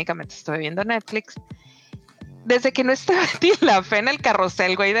 entonces técnicamente estuve viendo Netflix. Desde que no está Betty la Fea en el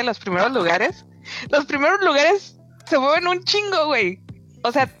carrusel, güey, de los primeros lugares se mueven un chingo, güey.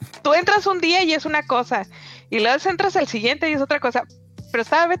 O sea, tú entras un día y es una cosa, y luego entras al siguiente y es otra cosa. Pero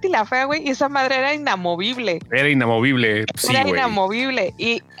estaba Betty la Fea, güey, y esa madre era inamovible. Era inamovible, sí, Era inamovible.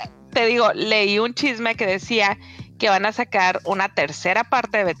 Y te digo, leí un chisme que decía que van a sacar una tercera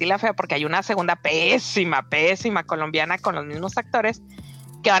parte de Betty la Fea, porque hay una segunda pésima colombiana con los mismos actores,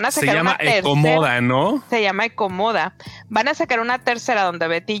 que van a sacar una tercera. Se llama Ecomoda, ¿no? Se llama Ecomoda. Van a sacar una tercera donde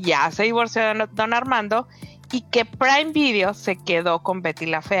Betty ya se divorció de Don Armando y que Prime Video se quedó con Betty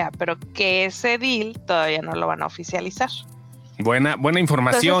la Fea, pero que ese deal todavía no lo van a oficializar. Buena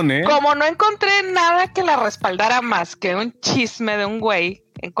información. Entonces, como no encontré nada que la respaldara más que un chisme de un güey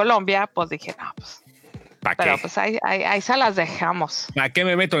en Colombia, pues dije, no, pues. Pero pues ahí se las dejamos. ¿A qué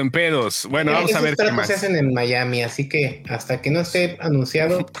me meto en pedos? Bueno, vamos a ver qué más. Se hacen en Miami, así que hasta que no esté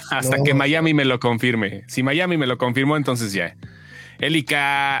anunciado. Hasta que Miami me lo confirme. Si Miami me lo confirmó, entonces ya.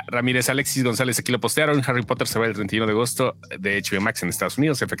 Elika Ramírez, Alexis González, aquí lo postearon. Harry Potter se va el 31 de agosto de HBO Max en Estados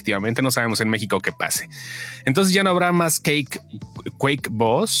Unidos. Efectivamente, no sabemos en México qué pase. Entonces ya no habrá más Quake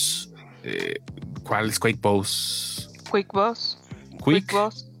Boss. ¿Cuál es Quake Boss? Quick Boss. Quick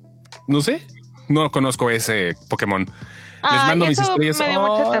Boss. No sé. No conozco ese Pokémon. Les mando mis estrellas. Me dio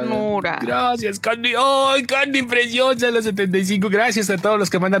mucha ternura. Gracias, Candy. ¡Ay, Candy preciosa! Los 75. Gracias a todos los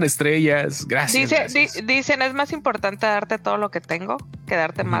que mandan estrellas. Gracias. Dicen, es más importante darte todo lo que tengo que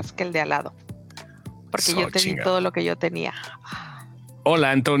darte más que el de al lado. Porque yo te di todo lo que yo tenía.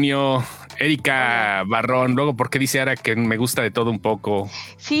 Hola, Antonio. Erika Barrón. Luego, ¿por qué dice Ara que me gusta de todo un poco?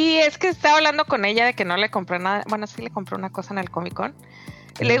 Sí, es que estaba hablando con ella de que no le compré nada. Bueno, sí le compré una cosa en el Comic Con.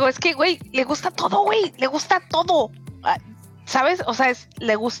 Le digo, es que, güey, le gusta todo, güey. Le gusta todo. ¿Sabes? O sea,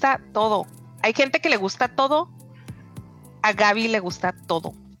 le gusta todo. Hay gente que le gusta todo. A Gaby le gusta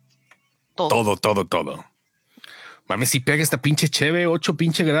todo. Todo. Mames, si pega esta pinche cheve, 8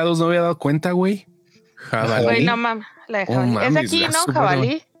 pinche grados, no había dado cuenta, güey. Jabalí. Güey, no mames, la de jabalí. Es de aquí, ¿no?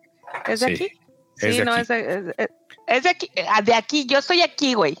 Jabalí. ¿Es de aquí? Sí, no, es de aquí. De aquí, yo estoy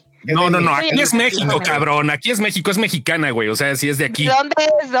aquí, güey. No, aquí es México, cabrón. Aquí es México, es mexicana, güey. O sea, si es de aquí.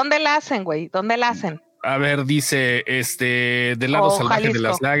 ¿Dónde la hacen, güey? ¿Dónde la hacen? A ver, dice, del lado salvaje Jalisco. De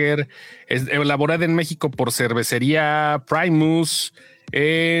las Lager, es elaborada en México por cervecería Primus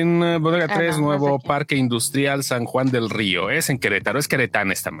en Bodega 3, nuevo Parque Industrial San Juan del Río. Es en Querétaro, es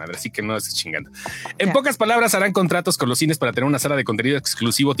queretana esta madre, así que no estés chingando. En pocas palabras, harán contratos con los cines para tener una sala de contenido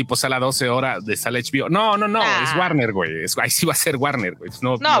exclusivo tipo sala 12 horas de sala HBO. No, es Warner, güey. Ahí sí va a ser Warner, güey.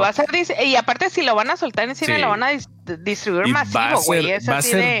 No, va a ser, y aparte si lo van a soltar en cine, lo van a distribuir masivo, güey. Va a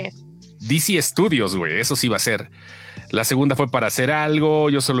ser DC Studios, güey. Eso sí va a ser. La segunda fue para hacer algo.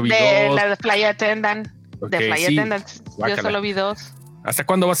 Yo solo vi 2. La de Flight Attendant. Yo solo vi 2. ¿Hasta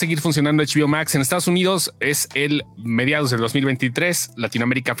cuándo va a seguir funcionando HBO Max? En Estados Unidos es el mediados del 2023,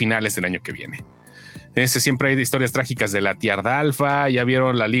 Latinoamérica finales del año que viene. Siempre hay historias trágicas de la Tiarda Alfa. Ya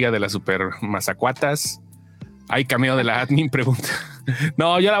vieron la Liga de las Super Mazacuatas. Hay cameo de la admin, pregunta.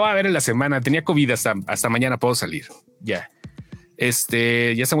 No, yo la voy a ver en la semana. Tenía COVID hasta mañana puedo salir. Ya. Ya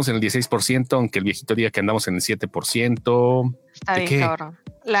estamos en el 16%, aunque el viejito diga que andamos en el 7%. Está bien, cabrón.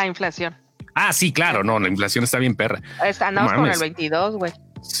 La inflación. Ah, sí, claro, no, la inflación está bien perra. Andamos con el 22, güey.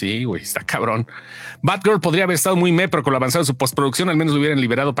 Sí, güey, está cabrón. Batgirl podría haber estado muy pero con lo avanzado de su postproducción al menos lo hubieran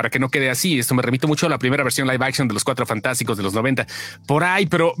liberado para que no quede así. Esto me remito mucho a la primera versión live action de los Cuatro Fantásticos de los 90. Por ahí,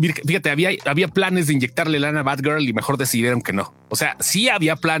 pero fíjate, había planes de inyectarle lana a Batgirl y mejor decidieron que no. O sea, sí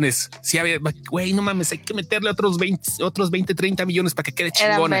había planes, sí había, güey, no mames, hay que meterle otros 20, 30 millones para que quede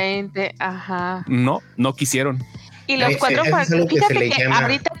chingona. Eran 20, ajá. No quisieron. Y los Cuatro Fantásticos, fíjate que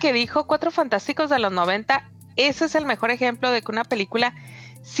ahorita que dijo Cuatro Fantásticos de los 90, ese es el mejor ejemplo de que una película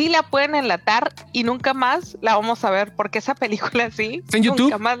sí la pueden enlatar y nunca más la vamos a ver, porque esa película sí, ¿está en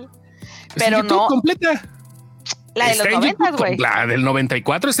YouTube? Nunca más. Pero en YouTube no completa. La de los 90, güey. La del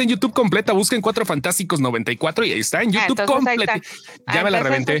 94 está en YouTube completa. Busquen Cuatro Fantásticos 94 y ahí está en YouTube completa. Ya me la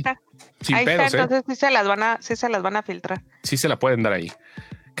reventé. Sin ahí pedos, está, entonces sí se las van a filtrar. Sí se la pueden dar ahí.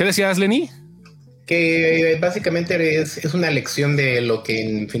 ¿Qué decías, Lenny? Que básicamente es una lección de lo que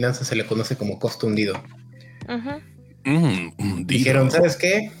en finanzas se le conoce como costo hundido. Dijeron, ¿sabes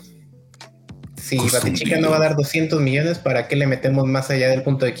qué? Si Batichica no va a dar 200 millones, ¿para qué le metemos más allá del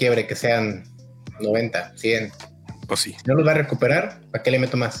punto de quiebre que sean 90, 100? Pues sí. ¿No los va a recuperar? ¿Para qué le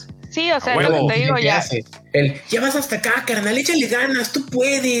meto más? Sí, o sea, lo que te digo ya. Ya vas hasta acá, carnal, échale ganas, tú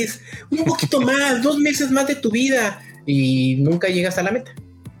puedes. Un poquito más, 2 meses más de tu vida. Y nunca llegas a la meta.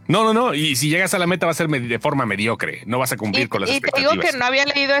 No. Y si llegas a la meta va a ser de forma mediocre. No vas a cumplir con las expectativas. Y te digo que no había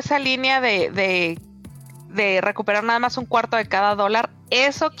leído esa línea de recuperar nada más un cuarto de cada dólar.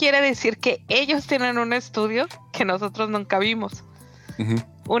 Eso quiere decir que ellos tienen un estudio que nosotros nunca vimos.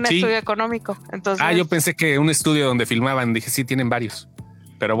 Un estudio económico. Entonces, yo pensé que un estudio donde filmaban. Dije, sí, tienen varios.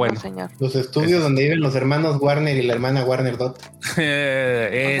 Pero bueno. No, señor. Los estudios donde viven los hermanos Warner y la hermana Warner Dot.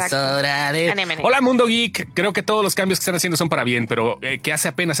 Es hora de... Hola, Mundo Geek. Creo que todos los cambios que están haciendo son para bien, pero que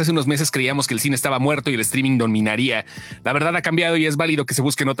hace unos meses creíamos que el cine estaba muerto y el streaming dominaría. La verdad ha cambiado y es válido que se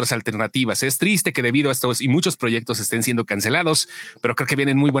busquen otras alternativas. Es triste que debido a estos y muchos proyectos estén siendo cancelados, pero creo que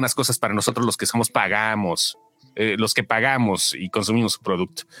vienen muy buenas cosas para nosotros los que los que pagamos y consumimos su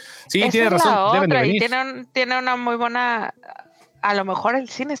producto. Sí, tiene razón. Deben de venir. Y tiene una muy buena... A lo mejor el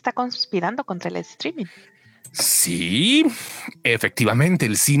cine está conspirando contra el streaming. Sí, efectivamente,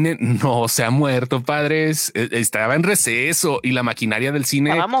 el cine no se ha muerto, padres. Estaba en receso y la maquinaria del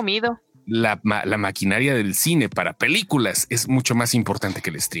cine... Estaba movido. La maquinaria del cine para películas es mucho más importante que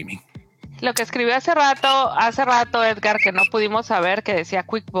el streaming. Lo que escribió hace rato Edgar, que no pudimos saber, que decía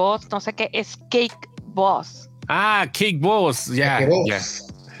Quick Boss, no sé qué, es Cake Boss. Cake Boss, ya.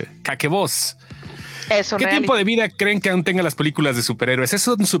 Cake Boss. ¿Qué tiempo de vida creen que aún tengan las películas de superhéroes? Es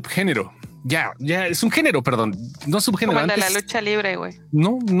un subgénero. Ya es un género, perdón. No subgénero. Como el de la lucha libre, güey.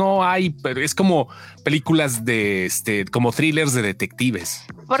 No hay, pero es como películas de como thrillers de detectives.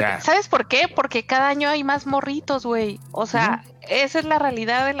 ¿Sabes por qué? Porque cada año hay más morritos, güey. O sea, esa es la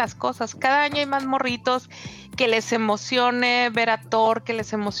realidad de las cosas. Cada año hay más morritos que les emocione ver a Thor, que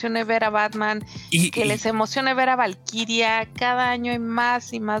les emocione ver a Batman, que les emocione ver a Valkyria. Cada año hay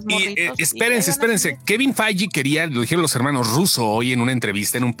más y más morritos. Espérense. Kevin Feige quería, lo dijeron los hermanos Russo hoy en una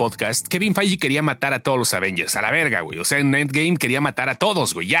entrevista, en un podcast, Kevin Feige quería matar a todos los Avengers, a la verga, güey. O sea, en Endgame quería matar a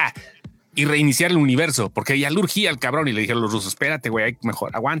todos, güey, ya. Y reiniciar el universo, porque ya le urgía al cabrón y le dijeron los rusos, espérate, güey,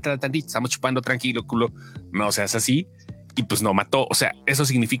 mejor aguanta tantito, estamos chupando tranquilo, culo. No seas así. Y pues no mató. O sea, eso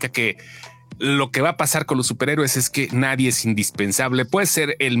significa que lo que va a pasar con los superhéroes es que nadie es indispensable. Puede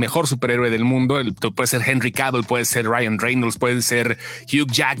ser el mejor superhéroe del mundo, puede ser Henry Cavill, puede ser Ryan Reynolds, puede ser Hugh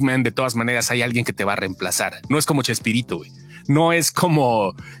Jackman. De todas maneras, hay alguien que te va a reemplazar. No es como Chespirito, güey. No es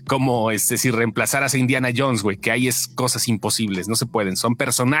como si reemplazaras a Indiana Jones, güey, que ahí es cosas imposibles. No se pueden. Son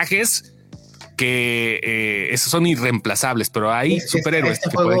personajes que esos son irreemplazables, pero hay superhéroes que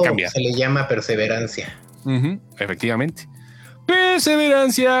pueden cambiar. Se le llama perseverancia. Efectivamente.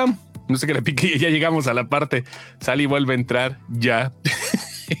 Perseverancia. No sé qué le pique, ya llegamos a la parte. Sale y vuelve a entrar ya.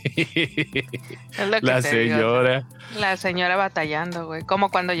 La señora. La señora batallando, güey.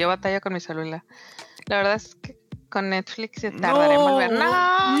 Como cuando yo batallo con mi celular. La verdad es que con Netflix se tardaré en volver.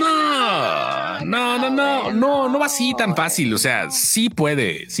 No va así tan fácil. O sea, sí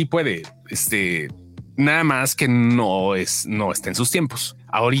puede. Nada más que no está en sus tiempos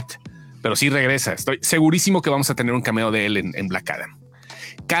ahorita, pero sí regresa. Estoy segurísimo que vamos a tener un cameo de él en Black Adam.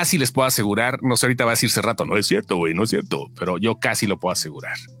 Casi les puedo asegurar. No sé, ahorita va a decirse rato. No es cierto, güey, no es cierto, pero yo casi lo puedo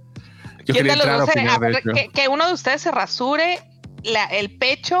asegurar. Yo quería entrar a opinar que uno de ustedes se rasure el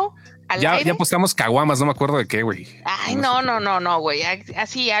pecho. Ya apostamos caguamas, no me acuerdo de qué, güey. Ay, no, güey.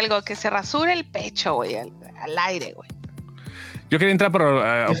 Así algo, que se rasure el pecho, güey, al aire, güey. Yo quería entrar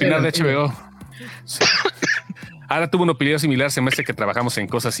para opinar de HBO. Sí. Ahora tuvo una opinión similar, se me hace que trabajamos en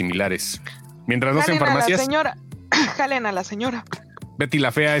cosas similares. Mientras no sean farmacias. Jalen a la señora. Betty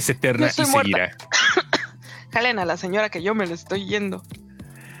la Fea es eterna y seguirá. Jalen a la señora que yo me la estoy yendo.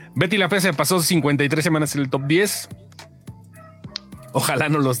 Betty la Fea se pasó 53 semanas en el top 10. Ojalá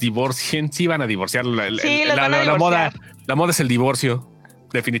no los divorcien. Sí van a divorciar. La moda es el divorcio.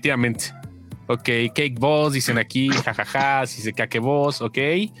 Definitivamente. Ok, Cake Boss, dicen aquí. Jajaja, si se caque Boss. Ok.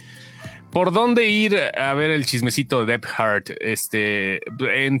 ¿Por dónde ir a ver el chismecito de Depp Heart?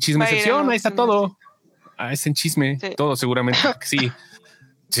 En chisme sección, ahí está todo. Es en chisme, sí. Todo seguramente. Sí.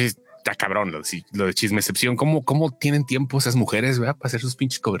 Sí, está cabrón lo de chismecepción. ¿Cómo tienen tiempo esas mujeres, ¿verdad? Para hacer sus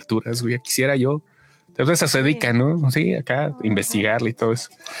pinches coberturas, güey? Quisiera yo. Entonces se dedican, ¿no? Sí, acá investigarle y todo eso.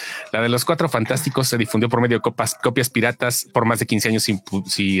 La de los Cuatro Fantásticos se difundió por medio de copias piratas por más de 15 años si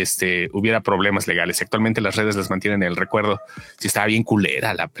hubiera problemas legales. Actualmente las redes les mantienen el recuerdo. Si estaba bien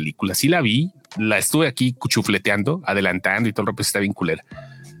culera la película. Sí la vi, la estuve aquí cuchufleteando, adelantando y todo el rato está bien culera.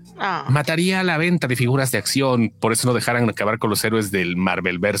 Mataría la venta de figuras de acción. Por eso no dejaran acabar con los héroes del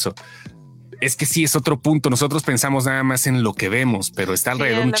Marvel verso. Es que sí es otro punto. Nosotros pensamos nada más en lo que vemos, pero está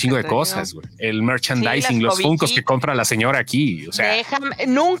alrededor un chingo de cosas. Güey. El merchandising, los Funkos que compra la señora aquí. O sea,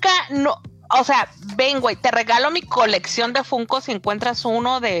 o sea, ven, güey, te regalo mi colección de Funkos si encuentras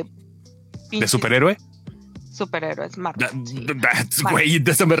uno de superhéroe. Superhéroes, Marvel. Güey,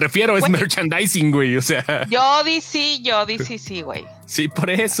 de eso me refiero, es merchandising, güey. O sea, yo DC, sí, güey. Sí, por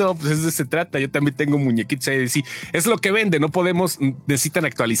eso, pues eso se trata. Yo también tengo muñequitos ahí de DC. Es lo que vende, necesitan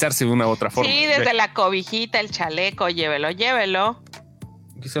actualizarse de una u otra forma. Sí, desde la cobijita, el chaleco, llévelo.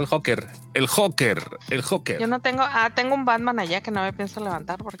 Dice el Joker. Yo no tengo, tengo un Batman allá que no me pienso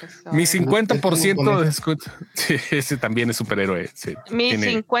levantar porque mi 50% de descuento. Sí, ese también es superhéroe. Sí, mi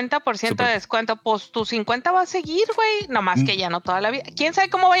 50% de descuento, pues tu 50 va a seguir, güey. Nomás que ya no toda la vida. ¿Quién sabe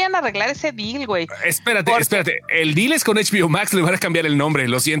cómo vayan a arreglar ese deal, güey? Espérate. El deal es con HBO Max, le van a cambiar el nombre.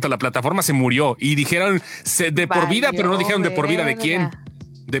 Lo siento, la plataforma se murió y dijeron por vida, pero no dijeron de por vida de quién.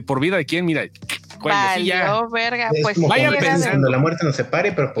 De por vida de quién, mira. Valió, verga. Pues vayan pensando, la muerte nos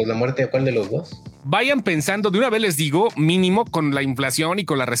separe, pero pues la muerte de cuál de los dos. Vayan pensando, de una vez les digo, mínimo con la inflación y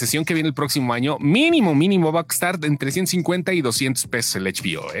con la recesión que viene el próximo año, mínimo va a costar entre 150 y 200 pesos el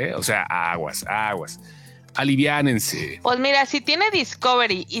HBO, ¿eh? O sea, aguas. Aliviánense. Pues mira, si tiene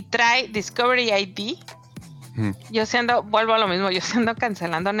Discovery y trae Discovery ID, vuelvo a lo mismo, yo siendo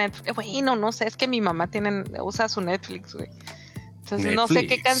cancelando Netflix. Güey, no sé, es que mi mamá usa su Netflix, güey. Entonces Netflix. No sé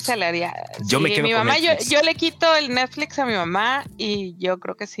qué cancelaría. Yo me quedo mi con mamá, yo le quito el Netflix a mi mamá y yo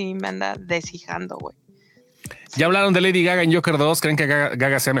creo que sí me anda deshijando, güey. Sí. Ya hablaron de Lady Gaga en Joker 2. ¿Creen que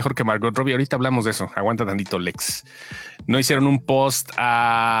Gaga sea mejor que Margot Robbie? Ahorita hablamos de eso. Aguanta tantito, Lex. No hicieron un post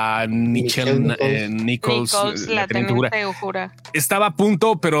a Nichols, la teniente Uhura. Estaba a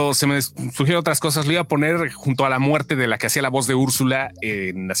punto, pero se me surgieron otras cosas. Lo iba a poner junto a la muerte de la que hacía la voz de Úrsula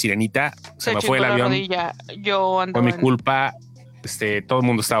en La Sirenita. Se me fue el avión. Fue mi culpa. Todo el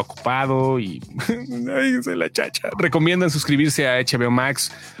mundo estaba ocupado y ay, se la chacha. Recomiendan suscribirse a HBO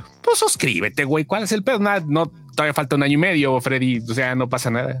Max. Pues suscríbete, güey. ¿Cuál es el pedo? No, todavía falta un año y medio, Freddy. O sea, no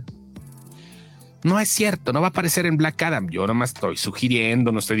pasa nada. No es cierto, no va a aparecer en Black Adam. Yo nomás estoy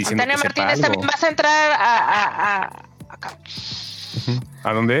sugiriendo, no estoy diciendo Antonio que Martínez, sepa algo. También vas a entrar a acá.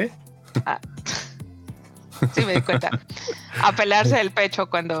 ¿A dónde? Sí, me di cuenta. A pelarse el pecho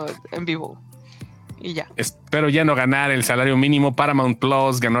cuando en vivo. Y ya. Espero ya no ganar el salario mínimo. Paramount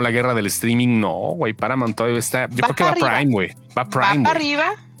Plus ganó la guerra del streaming. No, güey, Paramount todavía está. Yo creo que va Prime, güey. Va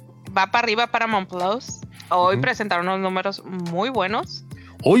para arriba Paramount Plus. Hoy presentaron unos números muy buenos.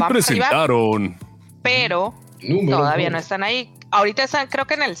 Hoy presentaron. Arriba, pero todavía no están ahí. Ahorita están, creo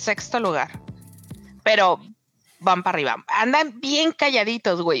que en el 6º lugar. Pero van para arriba. Andan bien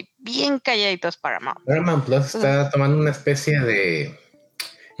calladitos, güey. Bien calladitos Paramount. Paramount Plus está tomando una especie de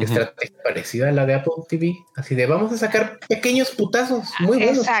estrategia parecida a la de Apple TV, así de vamos a sacar pequeños putazos, muy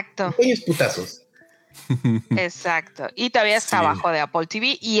buenos. Exacto. Pequeños putazos. Exacto. Y todavía está abajo de Apple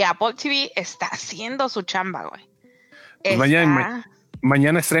TV y Apple TV está haciendo su chamba, güey. Pues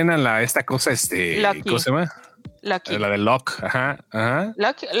mañana estrenan esta cosa, Lucky. ¿Cómo se llama? Lucky. La de Lock, ajá.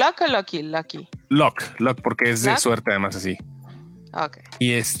 Lock o Lucky. Lock, porque es de suerte además así. Okay.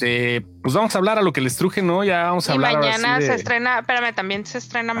 Y pues vamos a hablar a lo que les truje, ¿no? Ya vamos a hablar. Mañana se estrena, también se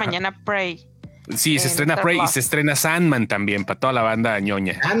estrena mañana Prey. Sí, se estrena Prey y se estrena Sandman también, para toda la banda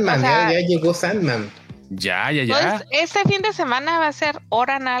ñoña. Sandman, ya llegó Sandman. Ya. Pues, este fin de semana va a ser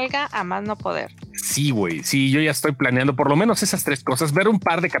hora nalga a más no poder. Sí, güey. Sí, yo ya estoy planeando por lo menos esas 3 cosas. Ver un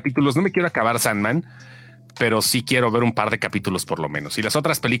par de capítulos. No me quiero acabar Sandman, pero sí quiero ver un par de capítulos por lo menos. Y las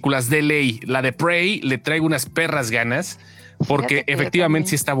otras películas de ley. La de Prey le traigo unas perras ganas. Porque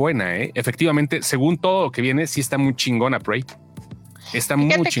efectivamente sí está buena, ¿eh? Efectivamente, según todo lo que viene, sí está muy chingona Prey. Está muy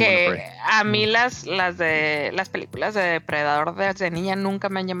chingona Prey. A mí las películas de Depredador desde niña nunca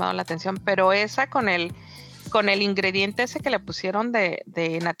me han llamado la atención, pero esa con el con el ingrediente ese que le pusieron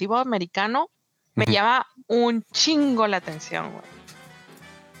de nativo americano, me llama un chingo la atención, güey.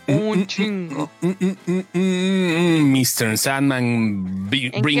 Un chingo. Mr. Sandman,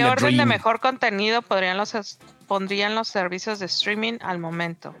 ¿En qué orden de mejor contenido pondrían los servicios de streaming al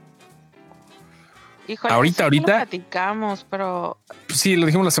momento? Híjole, ahorita. Lo platicamos, pero sí, lo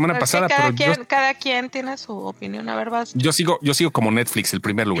dijimos la semana pasada, cada quien tiene su opinión. A ver, vas. Yo sigo como Netflix el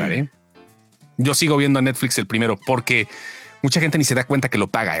primer lugar, ¿eh? Yo sigo viendo a Netflix el primero porque mucha gente ni se da cuenta que lo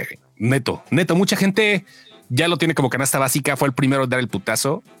paga. Neto. Mucha gente ya lo tiene como canasta básica. Fue el primero en dar el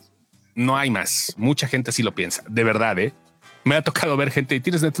putazo. No hay más. Mucha gente así lo piensa. De verdad, me ha tocado ver gente.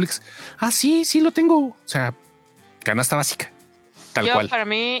 ¿Tienes Netflix? Ah, sí, lo tengo. O sea, canasta básica. Tal cual. Para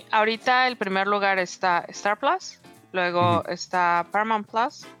mí, ahorita el primer lugar está Star Plus. Luego está Paramount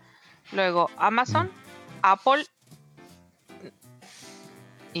Plus. Luego Amazon, Apple.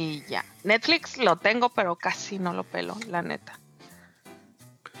 Y ya. Netflix lo tengo, pero casi no lo pelo, la neta.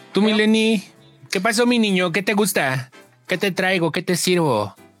 Tú, Mileni, ¿qué pasó, mi niño? ¿Qué te gusta? ¿Qué te traigo? ¿Qué te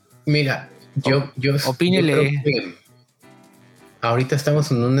sirvo? Mira, yo opínele. Yo creo que ahorita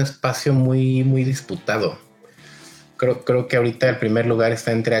estamos en un espacio muy, muy disputado. Creo que ahorita el primer lugar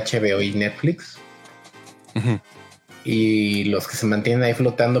está entre HBO y Netflix. Y los que se mantienen ahí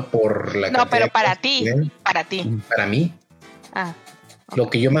flotando por la... No, pero para ti. Para mí. Ah. Lo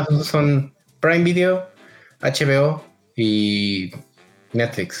que yo más uso son Prime Video, HBO y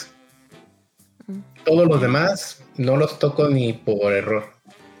Netflix. Todos los demás no los toco ni por error.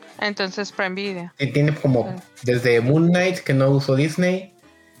 Entonces Prime Video. Tiene como desde Moon Knight, que no uso Disney.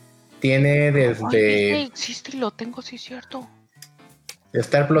 Tiene desde... Disney existe y lo tengo, sí es cierto.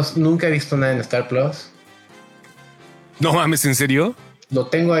 Star Plus, nunca he visto nada en Star Plus. No mames, ¿en serio? Lo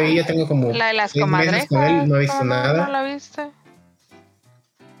tengo ahí, ya tengo como... La de las comadrejas. Con él, no he visto nada. ¿No la viste?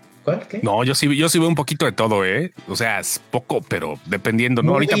 ¿Cuál? ¿Qué? No, yo sí veo un poquito de todo, O sea, es poco, pero dependiendo,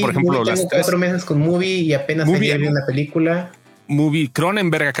 ¿no? Ahorita, por ejemplo, tengo 4 meses con Movie y apenas ayer vi una película. Movie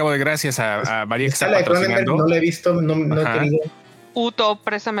Cronenberg, acabo de gracias a María que está la de Cronenberg, patrocinando. no la he visto, no he querido. Uto,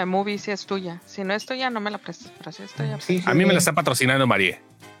 préstame Movie si es tuya. Si no es tuya, no me la prestes, pero si es tuya. Sí, a mí me la está patrocinando María.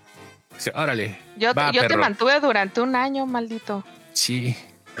 Dice, órale. Yo te mantuve durante un año, maldito. Sí,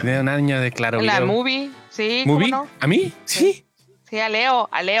 de un año de claro. La Movie, sí. ¿Movie? ¿Cómo no? ¿A mí? Sí. Sí, a Leo.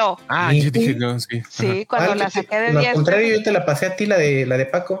 Ah, yo dije, no, sí. Sí, cuando la saqué de 10. Al contrario, yo te la pasé a ti, la de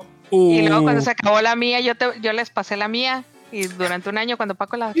Paco. Y luego cuando se acabó la mía, yo les pasé la mía. Y durante un año cuando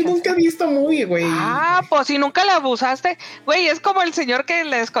Paco la... Yo nunca he visto Movie, güey. Ah, pues si nunca la abusaste. Güey, es como el señor que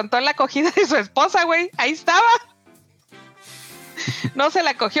les contó la acogida de su esposa, güey. Ahí estaba. No se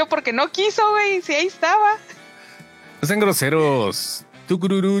la cogió porque no quiso, güey. Sí, ahí estaba. No sean groseros.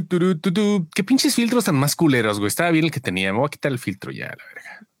 Qué pinches filtros tan más culeros, güey. Estaba bien el que tenía. Me voy a quitar el filtro ya, la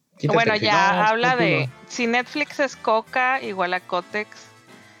verga. Bueno, ya habla de... Si Netflix es Coca igual a Cotex.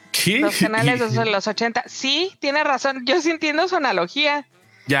 ¿Qué? Los canales de los 80. Sí, tiene razón. Yo sí entiendo su analogía.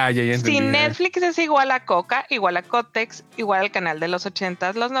 Ya entendí. Si Netflix es igual a Coca, igual a Cotex, igual al canal de los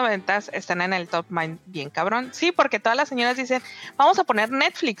 80s, los 90s, están en el top mind bien cabrón. Sí, porque todas las señoras dicen, vamos a poner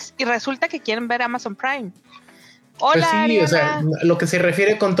Netflix y resulta que quieren ver Amazon Prime. Hola, pues sí, Ariana. O sea, lo que se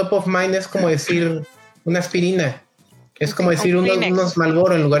refiere con top of mind es como decir una aspirina. Es como decir unos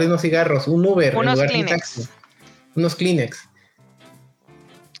Marlboro en lugar de unos cigarros, un Uber unos en lugar Kleenex. de un taxi. Unos Kleenex.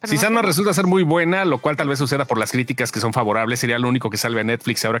 Si no resulta ser muy buena, lo cual tal vez suceda por las críticas que son favorables, sería lo único que salve a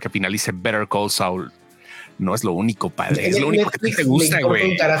Netflix ahora que finalice Better Call Saul. No es lo único, padre. Es lo único que te gusta, güey.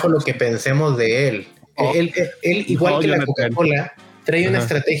 Un carajo lo que pensemos de él. Él igual que la Coca-Cola, trae una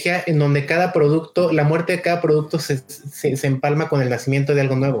estrategia en donde cada producto, la muerte de cada producto se empalma con el nacimiento de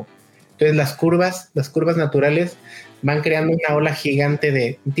algo nuevo. Entonces las curvas naturales van creando una ola gigante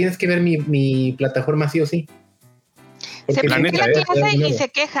de tienes que ver mi plataforma sí o sí. Se pintea la clase y se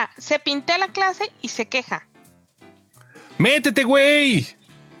queja. Se pintea la clase y se queja. ¡Métete, güey!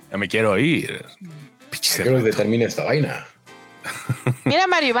 Ya me quiero ir. Quiero que termine esta vaina. Mira,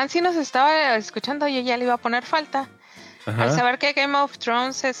 Mario Iván sí nos estaba escuchando y ella le iba a poner falta. Ajá. Al saber que Game of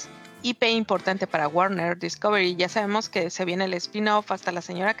Thrones es IP importante para Warner Discovery, ya sabemos que se viene el spin-off hasta la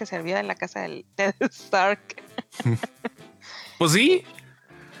señora que servía de la casa del Ted Stark. Pues sí.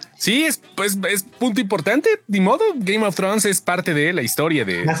 Sí, es punto importante. Ni modo, Game of Thrones es parte de la historia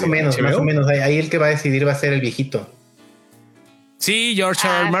de... Más o menos. Ahí el que va a decidir va a ser el viejito. Sí, George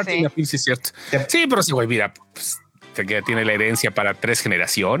R. Martin, sí es cierto. Sí, pero sí, güey, mira, pues, tiene la herencia para 3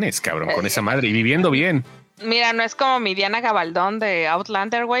 generaciones, cabrón, con esa madre y viviendo bien. Mira, no es como mi Diana Gabaldón de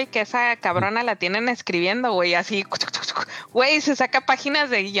Outlander, güey, que esa cabrona la tienen escribiendo, güey, así, güey, se saca páginas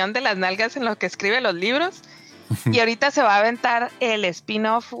de guión de las nalgas en lo que escribe los libros. Y ahorita se va a aventar el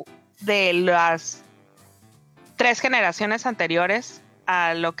spin-off de las 3 generaciones anteriores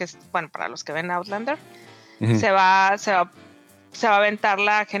a lo que es, bueno, para los que ven Outlander, se va a aventar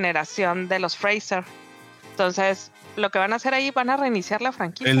la generación de los Fraser. Entonces, lo que van a hacer ahí, van a reiniciar la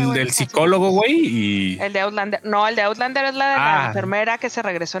franquicia. El del psicólogo, güey, y... El de Outlander. No, el de Outlander es la de la enfermera que se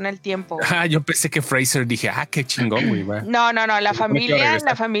regresó en el tiempo. Yo pensé que Fraser, dije, qué chingón, güey. No, la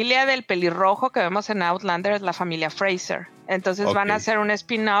familia del pelirrojo que vemos en Outlander es la familia Fraser. Entonces van a hacer un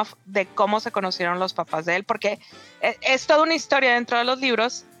spin-off de cómo se conocieron los papás de él, porque es toda una historia dentro de los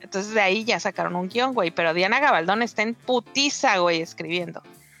libros. Entonces de ahí ya sacaron un guión, güey. Pero Diana Gabaldón está en putiza, güey, escribiendo.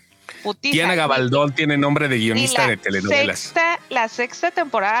 Putiza. Diana Gabaldón tiene nombre de guionista de telenovelas. La sexta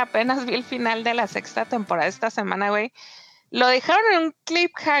temporada, apenas vi el final de la sexta temporada esta semana, güey. Lo dejaron en un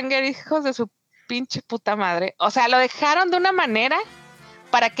cliffhanger, hijos de su pinche puta madre. O sea, lo dejaron de una manera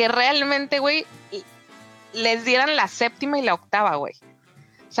para que realmente, güey, les dieran la séptima y la octava, güey.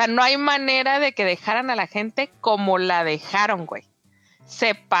 O sea, no hay manera de que dejaran a la gente como la dejaron, güey.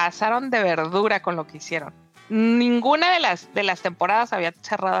 Se pasaron de verdura con lo que hicieron. Ninguna de las temporadas había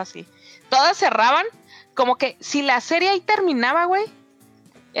cerrado así. Todas cerraban como que si la serie ahí terminaba, güey,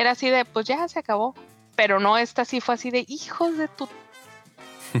 era así de, pues ya se acabó. Pero no, esta sí fue así de, hijos de tu...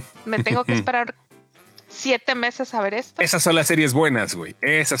 Me tengo que esperar 7 meses a ver esto. Esas son las series buenas, güey.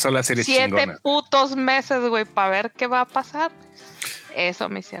 Esas son las series 7 chingonas. putos meses, güey, para ver qué va a pasar. Eso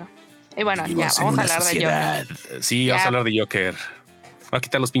me hicieron. Y bueno, ya, vamos a hablar de Joker. Sí, vamos a hablar de Joker. Voy a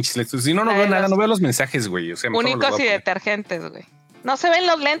quitar los pinches lentes. Si no veo nada, no veo los mensajes, güey. O sea, únicos y detergentes, güey. No se ven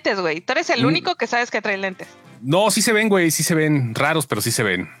los lentes, güey. Tú eres el único que sabes que trae lentes. No, sí se ven, güey. Sí se ven raros, pero sí se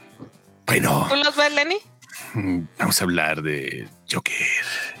ven. Bueno. ¿Tú los ves, Lenny? Vamos a hablar de Joker.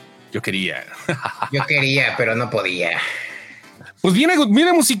 Yo quería, pero no podía. Pues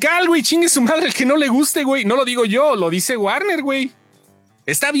viene musical, güey. Chingue su madre el que no le guste, güey. No lo digo yo, lo dice Warner, güey.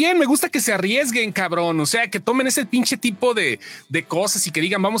 Está bien, me gusta que se arriesguen, cabrón. O sea, que tomen ese pinche tipo de cosas y que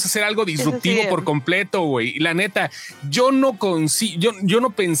digan, vamos a hacer algo disruptivo por completo, güey. Y la neta, yo no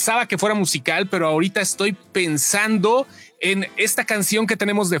pensaba que fuera musical, pero ahorita estoy pensando en esta canción que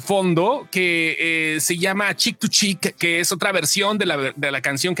tenemos de fondo, que se llama Chick to Chick, que es otra versión de la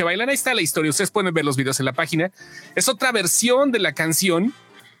canción que bailan. Ahí está la historia. Ustedes pueden ver los videos en la página. Es otra versión de la canción.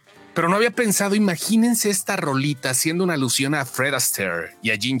 Pero no había pensado, imagínense esta rolita haciendo una alusión a Fred Astaire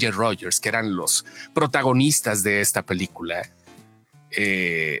y a Ginger Rogers, que eran los protagonistas de esta película.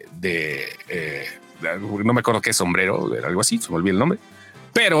 No me acuerdo qué sombrero, algo así, se me olvidó el nombre.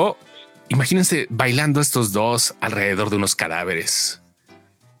 Pero imagínense bailando estos dos alrededor de unos cadáveres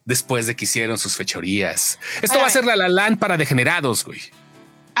después de que hicieron sus fechorías. Esto va a ser La Land para degenerados, güey.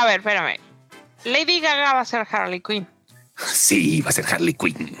 A ver, espérame. Lady Gaga va a ser Harley Quinn. Sí, va a ser Harley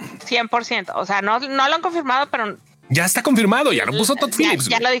Quinn. 100%. O sea, no lo han confirmado, pero... Ya está confirmado, ya lo puso Todd Phillips.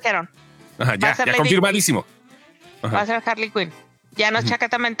 Ya lo dijeron. Ajá, ya confirmadísimo. Va a ser Harley Quinn. Ya no es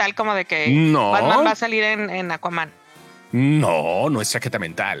chaqueta mental como de que Batman va a salir en Aquaman. No es chaqueta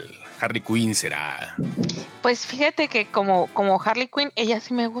mental. Harley Quinn será... Pues fíjate que como Harley Quinn, ella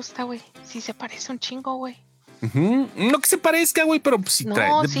sí me gusta, güey. Sí se parece un chingo, güey. No que se parezca, güey, pero sí no,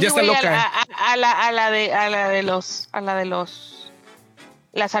 trae. Sí, ya está güey, loca. A la de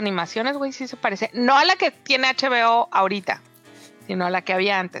las animaciones, güey, sí se parece. No a la que tiene HBO ahorita, sino a la que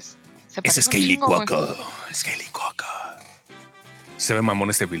había antes. Esa es Kaley Cuoco. Es Kaley Cuoco. Se ve mamón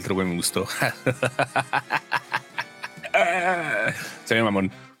este filtro, güey, me gustó. Se ve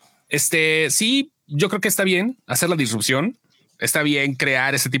mamón. Sí, yo creo que está bien hacer la disrupción. Está bien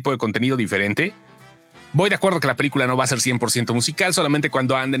crear ese tipo de contenido diferente. Voy de acuerdo que la película no va a ser 100% musical, solamente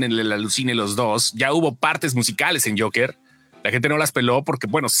cuando anden en el alucine los dos. Ya hubo partes musicales en Joker. La gente no las peló porque,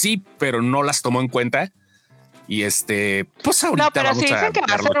 bueno, sí, pero no las tomó en cuenta. Y pues ahorita no, pero vamos si dicen que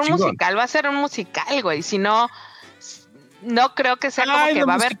va a ser un musical, va a ser un musical, güey. Si no, no creo que sea como que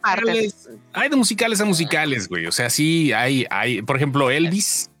va a haber partes. Hay de musicales a musicales, güey. O sea, sí, hay, por ejemplo,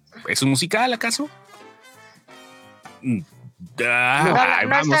 Elvis. ¿Es un musical, acaso? No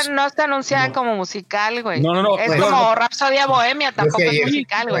está anunciada como musical, güey. No. Es como Rapsodia Bohemia, tampoco es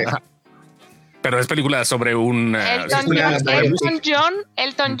musical, güey. Pero es película sobre un... Elton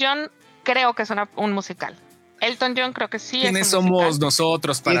John creo que es un musical. Elton John creo que sí. ¿Quiénes somos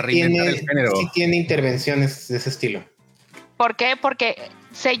nosotros para reinventar el género? Sí tiene intervenciones de ese estilo. ¿Por qué? Porque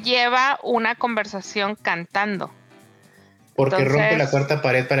se lleva una conversación cantando. Porque rompe la cuarta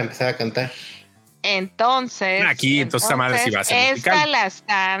pared para empezar a cantar. Entonces esta madre sí va a ser musical. Esta la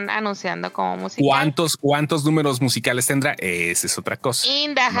están anunciando como musical. ¿Cuántos números musicales tendrá? Esa es otra cosa.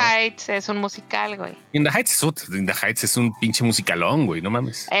 In the Heights es un musical, güey. In the Heights es un pinche musicalón, güey, no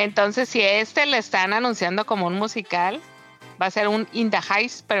mames. Entonces, si le están anunciando como un musical, va a ser un In the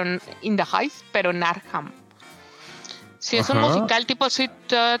Heights, pero en Arkham. Si es un musical tipo Sweet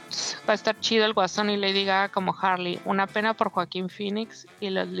Tooth, va a estar chido el Guasón y Lady Gaga como Harley. Una pena por Joaquín Phoenix y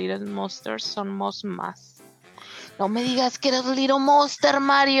los Little Monsters somos más. No me digas que eres Little Monster,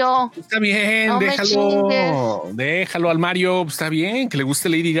 Mario. Está bien, no déjalo al Mario. Está bien, que le guste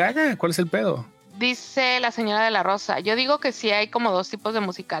Lady Gaga. ¿Cuál es el pedo? Dice la señora de la Rosa. Yo digo que sí hay como 2 tipos de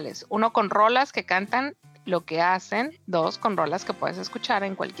musicales. Uno con rolas que cantan lo que hacen. 2 con rolas que puedes escuchar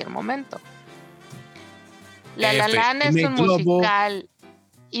en cualquier momento. La La Land es un musical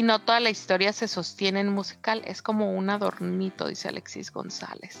y no toda la historia se sostiene en musical. Es como un adornito, dice Alexis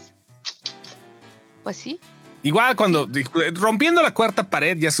González. Pues sí. Igual cuando rompiendo la cuarta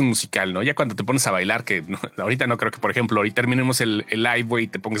pared ya es un musical, ¿no? Ya cuando te pones a bailar, que no, ahorita no creo que, por ejemplo, ahorita terminemos el live, güey, y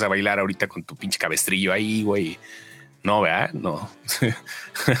te pongas a bailar ahorita con tu pinche cabestrillo ahí, güey. No, ¿verdad? No.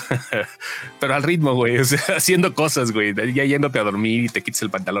 Pero al ritmo, güey, o sea, haciendo cosas, güey, ya yéndote a dormir y te quites el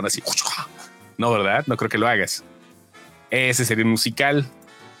pantalón así. No, ¿verdad? No creo que lo hagas. Ese sería un musical.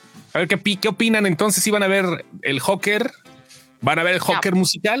 A ver, ¿qué opinan entonces? ¿Si van a ver el Joker? ¿Van a ver el Joker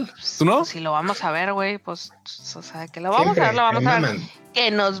musical? ¿Tú no? Pues si lo vamos a ver, güey, pues, o sea, que lo vamos a ver, lo vamos a ver.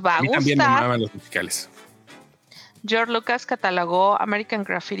 Que nos va a gustar. También me maman los musicales. George Lucas catalogó American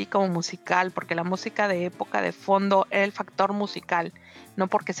Graffiti como musical porque la música de época de fondo era el factor musical, no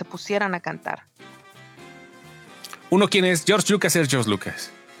porque se pusieran a cantar. Uno, ¿quién es? George Lucas es George Lucas.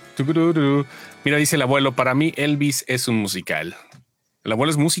 Mira, dice el abuelo, para mí Elvis es un musical. El abuelo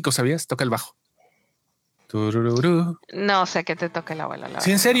es músico, ¿sabías? Toca el bajo. No sé qué te toca el abuelo.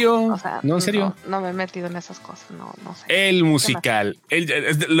 Sí, en serio. O sea, no, en serio. No me he metido en esas cosas. No sé. El musical.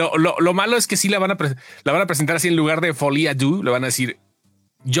 Lo malo es que sí la van a presentar así en lugar de Folie à Deux. Le van a decir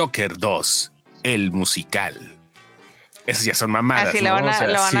Joker 2, el musical. Esas ya son mamadas. Así ¿no? lo van a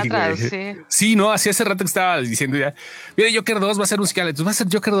traducir. Sí, no, así hace rato que estaba diciendo ya. Mira, Joker 2 va a ser musical. Entonces va a ser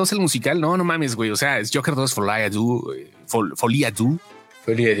Joker 2 el musical. No mames, güey. O sea, es Joker 2 Folie à Deux. Folie à Deux.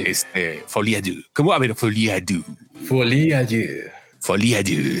 Folie à Deux. ¿Cómo? A ver, Folie à Deux. Folie à Deux. Folie à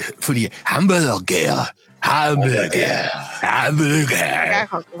Deux. Hamburger.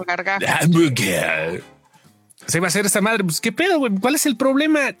 Se va a hacer esta madre. Pues qué pedo, güey. ¿Cuál es el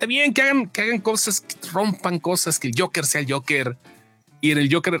problema? Está bien que hagan cosas, que rompan cosas, que el Joker sea el Joker. Y en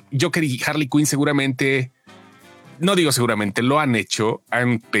el Joker y Harley Quinn seguramente, no digo seguramente, lo han hecho,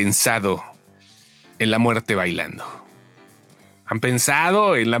 han pensado en la muerte bailando. Han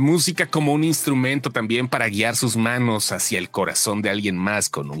pensado en la música como un instrumento también para guiar sus manos hacia el corazón de alguien más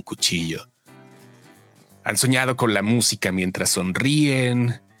con un cuchillo. Han soñado con la música mientras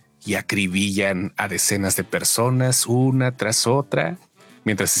sonríen y acribillan a decenas de personas una tras otra,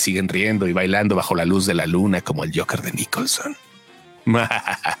 mientras se siguen riendo y bailando bajo la luz de la luna como el Joker de Nicholson.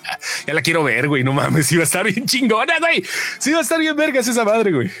 Ya la quiero ver, güey. No mames, sí va a estar bien chingona, güey. Sí va a estar bien vergas esa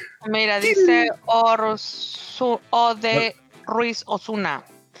madre, güey. Mira, dice Ode Ruiz Osuna.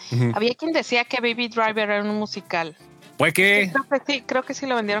 Había quien decía que Baby Driver era un musical. ¿Fue qué? Creo que sí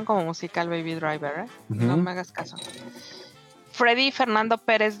lo vendieron como musical Baby Driver, ¿eh? No me hagas caso. Freddy Fernando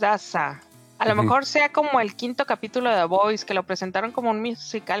Pérez Daza. A lo mejor sea como el 5º capítulo de The Boys, que lo presentaron como un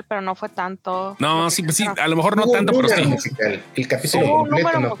musical, pero no fue tanto. No, sí, sí, a lo mejor no tanto, pero sí. Musical. El capítulo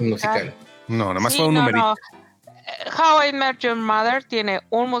completo no fue musical. No, nada más fue un numerito. No. How I Met Your Mother tiene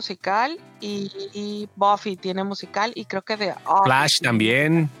un musical y Buffy tiene musical y creo que de Flash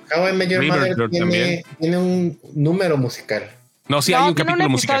también. How I Met Your Mother tiene un número musical. No, sí hay un capítulo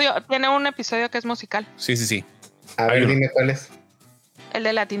musical. Tiene un episodio que es musical. Sí. A ver, dime cuál es. El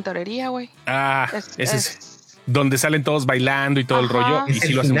de la tintorería, güey. Ese es donde salen todos bailando y todo el rollo. Es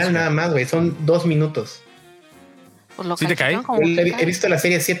el final nada más, güey. Son 2 minutos. Pues lo ¿Sí te cae? He visto la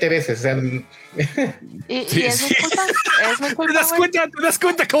serie 7 veces. O sea, y es mi culpa. Es mi culpa. ¿Te das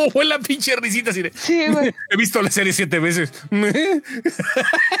cuenta cómo fue la pinche risita? Así de, sí, güey. He visto la serie 7 veces.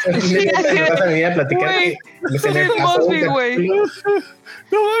 Sí, vas a venir a platicar. Es Mosby, güey.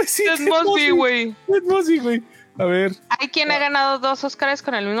 Es Mosby, güey. A ver. ¿Hay quien ha ganado 2 Oscars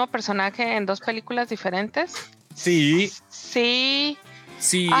con el mismo personaje en 2 películas diferentes? Sí.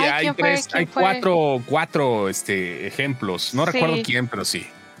 Sí, hay 4 ejemplos. No recuerdo quién, pero sí.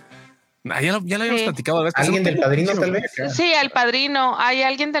 Ya lo habíamos platicado. ¿Alguien del Padrino, tal vez? Sí, El Padrino. Hay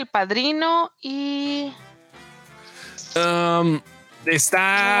alguien del Padrino y... está...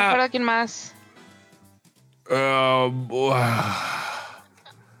 No me acuerdo quién más.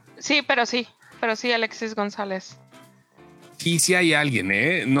 Sí, pero sí, Alexis González. Sí hay alguien,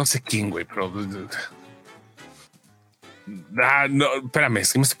 ¿eh? No sé quién, güey, pero... no, espérame,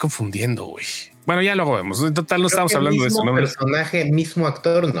 es que me estoy confundiendo, güey. Bueno, ya luego vemos. En total no estamos hablando de eso, ¿no? Personaje, mismo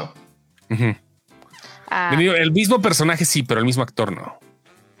actor, no. El mismo personaje sí, pero el mismo actor no.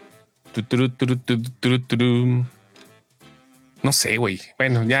 No sé, güey.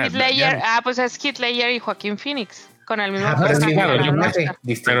 Bueno, ya. Heath Ledger, pues es Heath Ledger y Joaquín Phoenix, con el mismo pero personaje.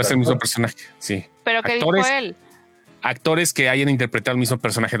 Pero es el mismo personaje, sí. ¿Pero qué dijo él? Actores que hayan interpretado el mismo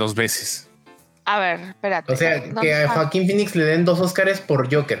personaje 2 veces. A ver, espérate. O sea, que a Joaquín Phoenix le den 2 Óscares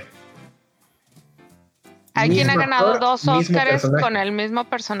por Joker. Hay quien ha ganado 2 Óscares personaje. con el mismo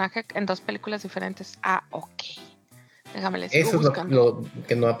personaje en 2 películas diferentes. Ok. Déjame les Eso es lo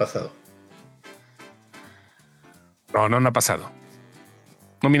que no ha pasado. No ha pasado.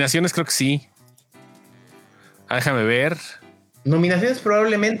 Nominaciones creo que sí. Déjame ver. Nominaciones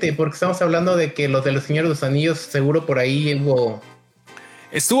probablemente, porque estamos hablando de que los de Los Señores de los Anillos seguro por ahí hubo...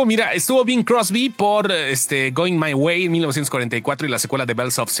 Estuvo Bing Crosby por Going My Way en 1944 y la secuela de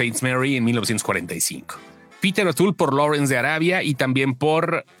Bells of St. Mary en 1945. Peter O'Toole por Lawrence de Arabia y también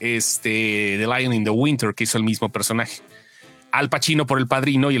por The Lion in the Winter, que hizo el mismo personaje. Al Pacino por El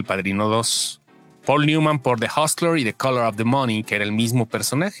Padrino y El Padrino 2. Paul Newman por The Hustler y The Color of the Money, que era el mismo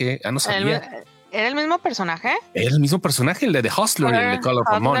personaje. No sabía. ¿Era el mismo personaje? Era el mismo personaje, el de The Hustler y el de Color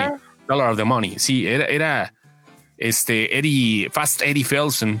of the Money. Color of the Money. Sí, era Eddie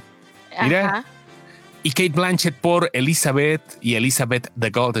Felsen. Mira. Ajá. Y Kate Blanchett por Elizabeth y Elizabeth The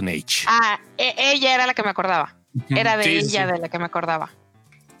Golden Age. Ella era la que me acordaba. Era de ella de la que me acordaba.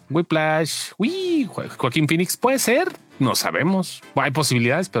 Whiplash. Joaquín Phoenix, ¿puede ser? No sabemos. Hay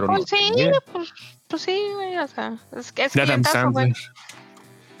posibilidades, pero pues no. Sí, pues sí, güey. O sea, es que es Adam Sandler.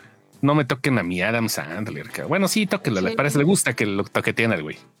 No me toquen a mi Adam Sandler. Bueno, sí, tóquenlo. Sí. Le parece, le gusta que lo toqueteen al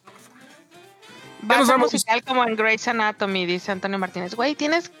güey. Va a ser musical como en Grey's Anatomy, dice Antonio Martínez. Güey,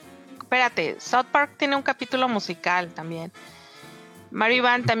 espérate, South Park tiene un capítulo musical también.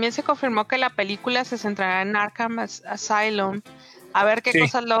 Maribán, también se confirmó que la película se centrará en Arkham Asylum. A ver qué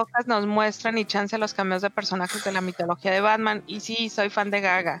cosas locas nos muestran y chance a los cameos de personajes de la mitología de Batman. Y sí, soy fan de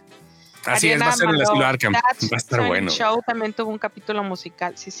Gaga. Así es, va a ser en el estilo Arkham. Va a estar bueno. Show también tuvo un capítulo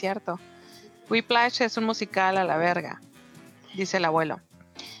musical, sí, cierto. Whiplash es un musical a la verga, dice el abuelo.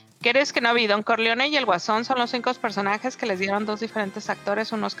 ¿Quieres que no vi? Don Corleone y el Guasón son los 5 personajes que les dieron 2 diferentes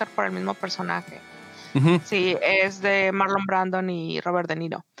actores un Oscar por el mismo personaje. Sí, es de Marlon Brandon y Robert De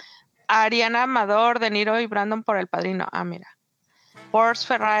Niro. Ariana Amador, De Niro y Brandon por El Padrino. Mira. Porsche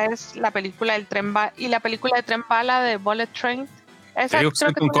Ferraris, la película del tren y la película de Tren Bala de Bullet Train. Esa creo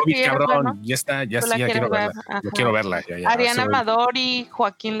que con COVID, cabrón. ¿No? Ya quiero verla. Yo quiero verla. Ya, Ariana Amador y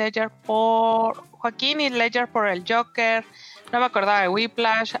Joaquín Ledger por el Joker. No me acordaba de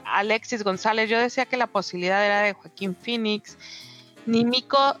Whiplash. Alexis González. Yo decía que la posibilidad era de Joaquín Phoenix.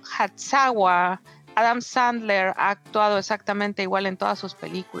 Nimiko Hatsawa. Adam Sandler ha actuado exactamente igual en todas sus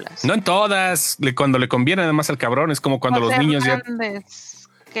películas. No en todas. Cuando le conviene además al cabrón. Es como cuando José los niños Hernández,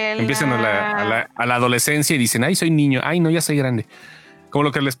 ya empiezan a la adolescencia y dicen, ay, soy niño. Ay, no, ya soy grande. Como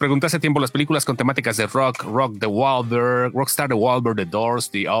lo que les pregunté hace tiempo, las películas con temáticas de rock The Wahlberg, Rockstar The Wahlberg, The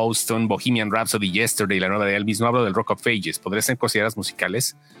Doors, The Austin, Bohemian Rhapsody, Yesterday, la nueva de Elvis. No hablo del Rock of Ages. ¿Podrían ser consideradas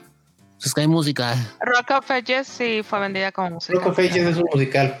musicales? Es que hay música. Rock of Ages sí fue vendida como musical. Rock of Ages es un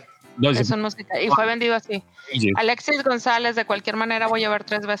musical. Es un musical y fue vendido así. Alexis González, de cualquier manera voy a ver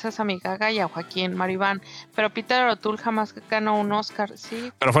 3 veces a mi Gaga y a Joaquín Maribán, pero Peter O'Toole jamás ganó un Oscar,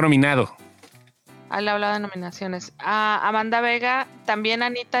 sí. Pero fue nominado. Él hablado de nominaciones. Amanda Vega, también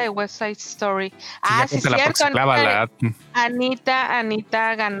Anita de West Side Story. Sí, cierto.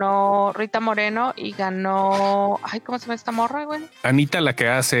 Anita ganó Rita Moreno y ganó. Ay, ¿cómo se llama esta morra, güey? Anita, la que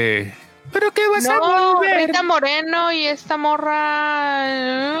hace. ¿Pero qué vas a volver? Rita Moreno y esta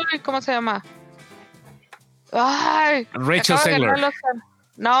morra. ¿Cómo se llama? Ay, Rachel Zegler.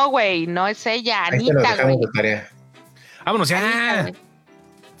 No, güey, no es ella, Anita, güey. Vámonos ya.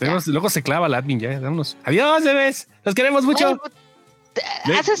 Luego se clava la admin ya. Vámonos. Adiós, bebés. Los queremos mucho.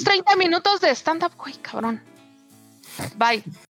 Haces 30 minutos de stand-up, güey, cabrón. Bye.